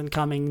Blastoise isn't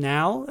coming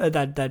now,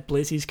 that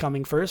Blissey's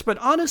coming first. But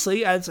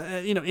honestly, as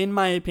in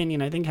my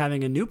opinion, I think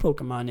having a new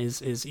Pokemon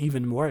is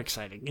even more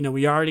exciting.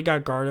 We already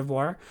got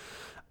Gardevoir.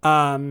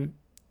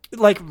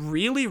 Like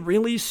really,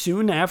 really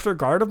soon after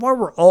Gardevoir,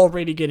 we're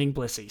already getting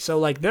Blissey. So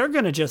like they're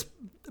going to just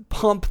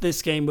pump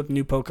this game with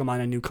new Pokemon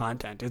and new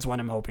content is what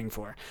I'm hoping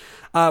for.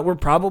 We're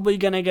probably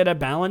going to get a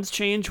balance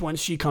change once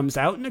she comes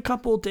out in a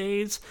couple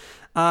days.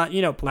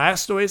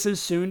 Blastoise is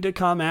soon to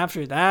come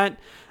after that.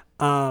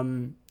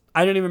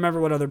 I don't even remember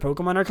what other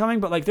Pokemon are coming,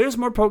 but like there's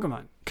more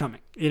Pokemon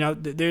coming.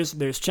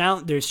 There's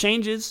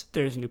changes,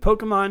 there's new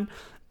Pokemon.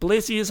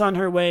 Blissey is on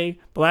her way.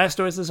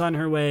 Blastoise is on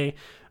her way.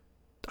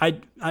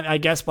 I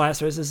guess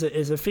Blastoise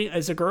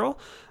is a girl.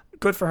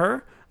 Good for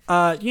her.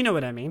 You know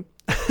what I mean.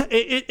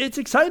 It's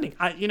exciting.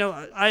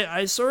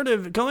 I sort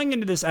of going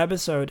into this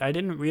episode, I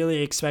didn't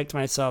really expect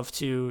myself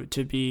to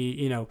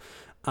be,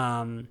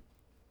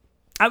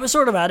 I was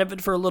sort of out of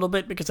it for a little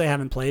bit because I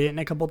haven't played it in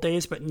a couple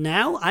days, but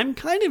now I'm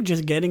kind of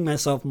just getting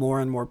myself more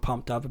and more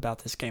pumped up about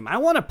this game. I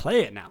want to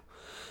play it now.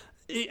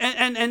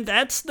 And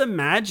that's the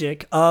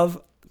magic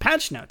of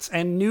patch notes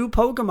and new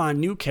Pokemon,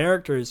 new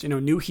characters,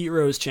 new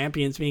heroes,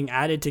 champions being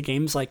added to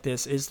games like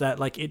this, is that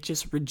like it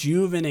just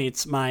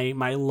rejuvenates my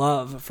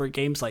love for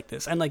games like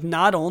this. And like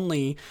not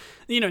only,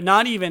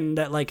 not even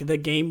that like the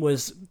game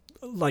was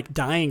like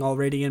dying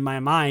already in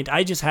my mind,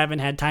 I just haven't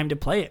had time to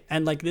play it,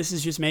 and like this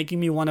is just making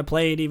me want to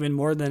play it even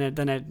more than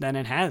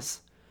it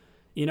has.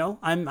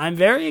 I'm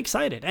very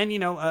excited, and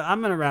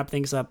I'm gonna wrap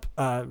things up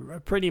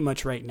pretty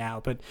much right now.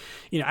 But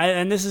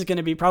and this is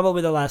gonna be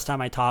probably the last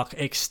time I talk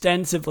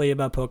extensively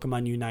about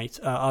Pokemon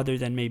Unite, other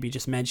than maybe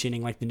just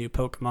mentioning like the new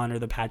Pokemon or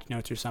the patch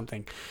notes or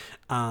something.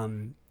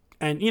 And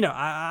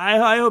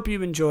I hope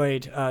you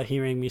enjoyed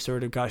hearing me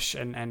sort of gush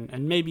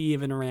and maybe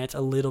even rant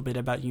a little bit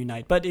about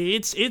Unite. But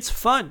it's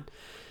fun.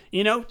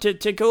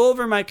 To go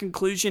over my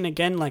conclusion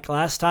again, like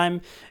last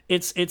time,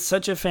 it's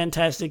such a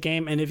fantastic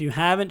game. And if you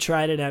haven't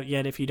tried it out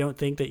yet, if you don't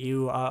think that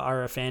you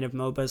are a fan of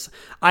MOBAs,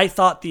 I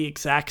thought the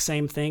exact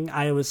same thing.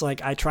 I was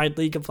like, I tried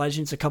League of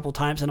Legends a couple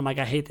times and I'm like,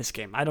 I hate this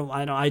game. I don't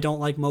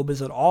like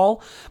MOBAs at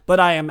all, but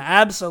I am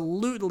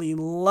absolutely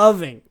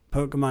loving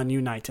Pokemon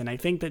Unite. And I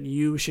think that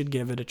you should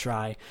give it a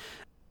try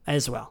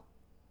as well.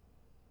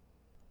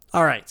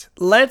 All right,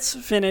 let's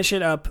finish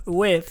it up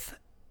with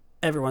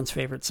everyone's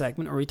favorite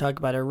segment where we talk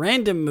about a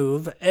random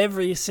move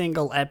every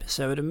single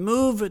episode, a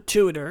move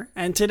tutor.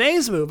 And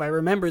today's move, I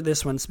remember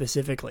this one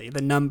specifically,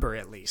 the number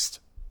at least.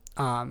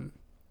 Number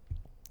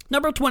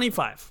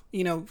 25.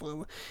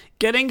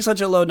 Getting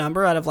such a low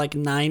number out of like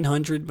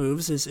 900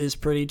 moves is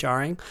pretty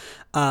jarring.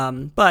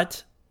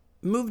 But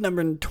move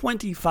number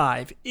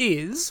 25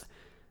 is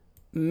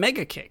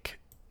Mega Kick.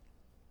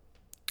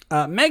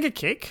 Mega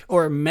Kick,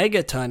 or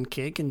Megaton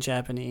Kick in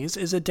Japanese,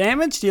 is a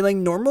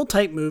damage-dealing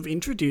normal-type move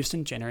introduced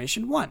in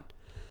Generation 1.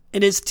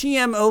 It is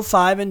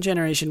TM05 in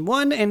Generation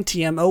 1 and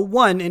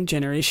TM01 in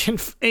Generation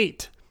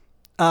 8.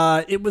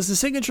 It was the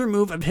signature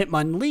move of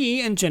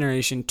Hitmonlee in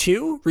Generation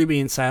 2, Ruby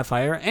and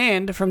Sapphire,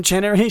 and from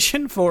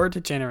Generation 4 to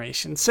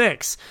Generation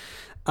 6.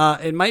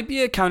 It might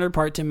be a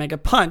counterpart to Mega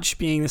Punch,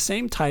 being the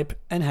same type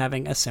and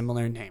having a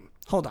similar name.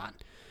 Hold on.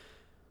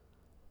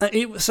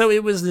 So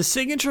it was the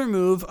signature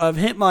move of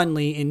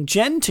Hitmonlee in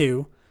Gen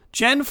 2,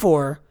 Gen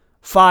 4,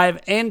 5,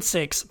 and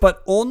 6,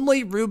 but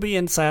only Ruby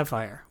and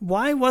Sapphire.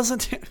 Why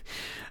wasn't it?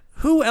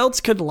 Who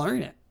else could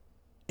learn it?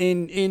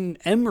 In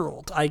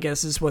Emerald, I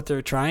guess is what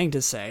they're trying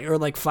to say. Or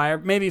like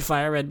maybe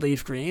Fire Red,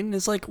 Leaf Green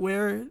is like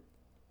where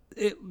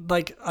it,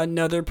 like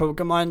another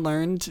Pokemon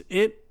learned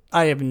it.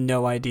 I have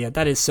no idea.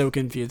 That is so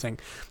confusing.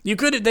 They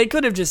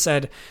could have just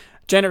said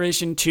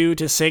Generation 2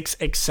 to 6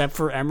 except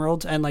for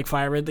Emerald and like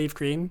Fire Red, Leaf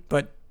Green,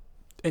 but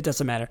it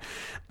doesn't matter.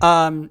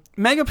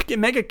 Mega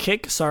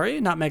Kick,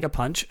 not Mega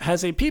Punch,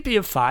 has a PP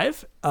of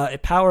 5, a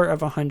power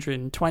of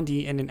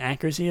 120, and an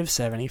accuracy of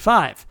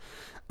 75.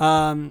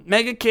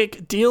 Mega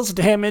Kick deals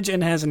damage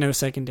and has no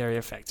secondary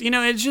effects.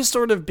 It's just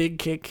sort of big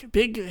kick,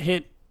 big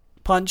hit,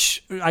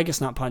 punch. I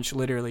guess not punch,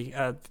 literally.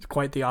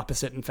 Quite the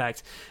opposite, in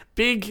fact.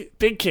 Big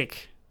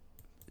kick.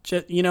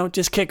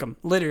 Just kick them,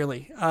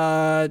 literally.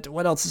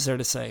 What else is there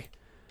to say?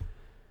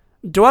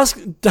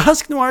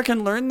 Dusknoir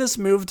can learn this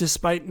move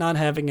despite not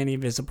having any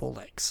visible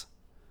legs.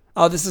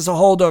 Oh, this is a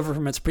holdover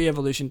from its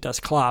pre-evolution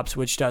Dusclops,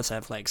 which does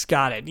have legs.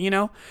 Got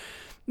it,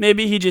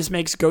 Maybe he just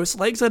makes ghost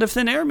legs out of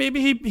thin air.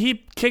 Maybe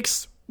he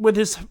kicks with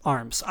his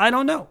arms. I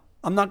don't know.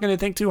 I'm not going to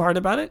think too hard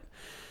about it.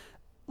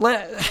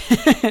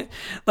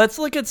 Let's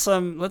look at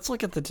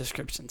the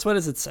descriptions. What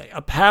does it say?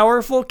 A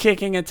powerful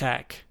kicking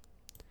attack.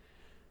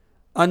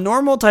 A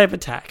normal type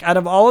attack. Out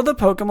of all of the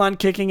Pokemon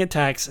kicking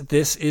attacks,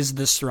 this is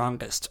the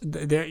strongest.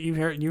 There, you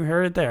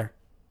heard it there.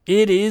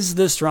 It is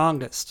the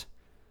strongest.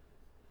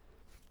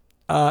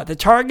 The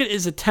target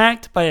is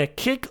attacked by a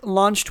kick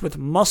launched with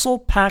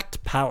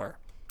muscle-packed power.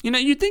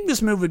 You'd think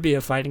this move would be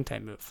a fighting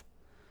type move,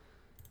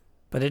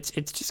 but it's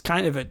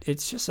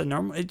just a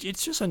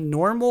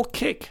normal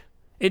kick.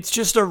 It's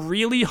just a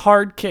really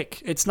hard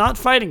kick. It's not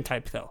fighting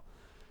type though.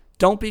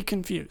 Don't be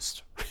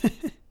confused.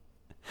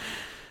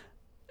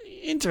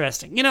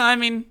 Interesting.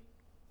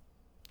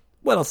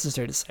 What else is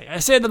there to say? I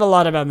say that a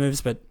lot about moves,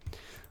 but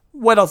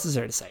what else is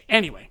there to say?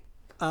 Anyway,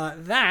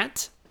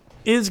 that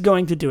is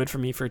going to do it for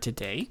me for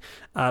today.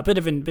 Bit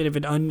of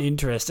an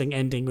uninteresting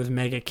ending with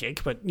Mega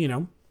Kick, but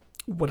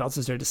what else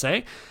is there to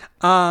say?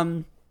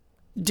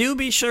 Do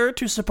be sure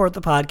to support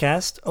the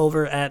podcast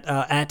over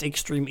at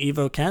Extreme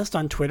EvoCast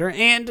on Twitter,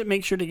 and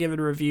make sure to give it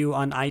a review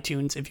on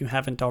iTunes if you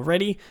haven't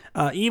already.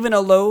 Even a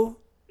low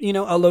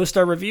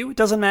star review, it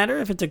doesn't matter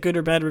if it's a good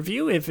or bad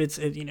review. If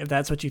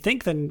that's what you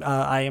think, then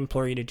I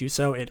implore you to do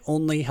so. It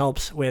only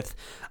helps with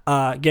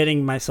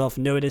getting myself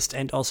noticed,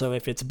 and also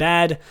if it's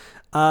bad,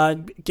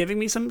 giving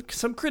me some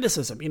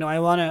criticism. I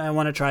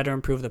want to try to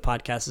improve the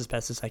podcast as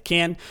best as I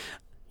can.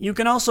 You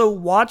can also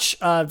watch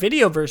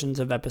video versions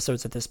of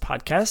episodes of this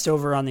podcast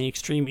over on the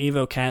Extreme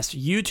EvoCast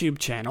YouTube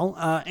channel.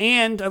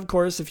 And, of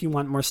course, if you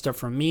want more stuff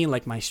from me,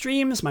 like my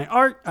streams, my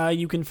art,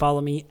 you can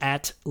follow me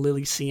at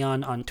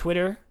LillyCeon on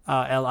Twitter,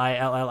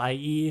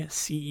 LILLIECEON.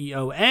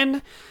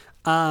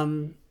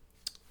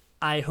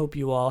 I hope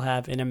you all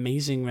have an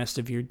amazing rest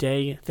of your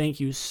day.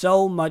 Thank you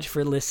so much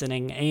for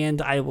listening,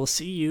 and I will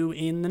see you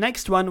in the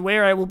next one,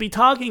 where I will be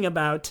talking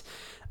about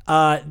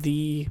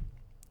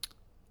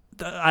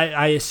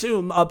I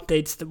assume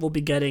updates that we'll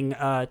be getting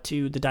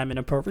to the Diamond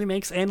and Pearl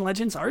remakes and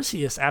Legends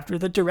Arceus after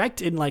the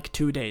Direct in like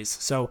 2 days.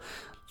 So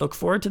look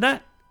forward to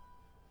that.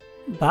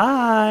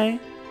 Bye.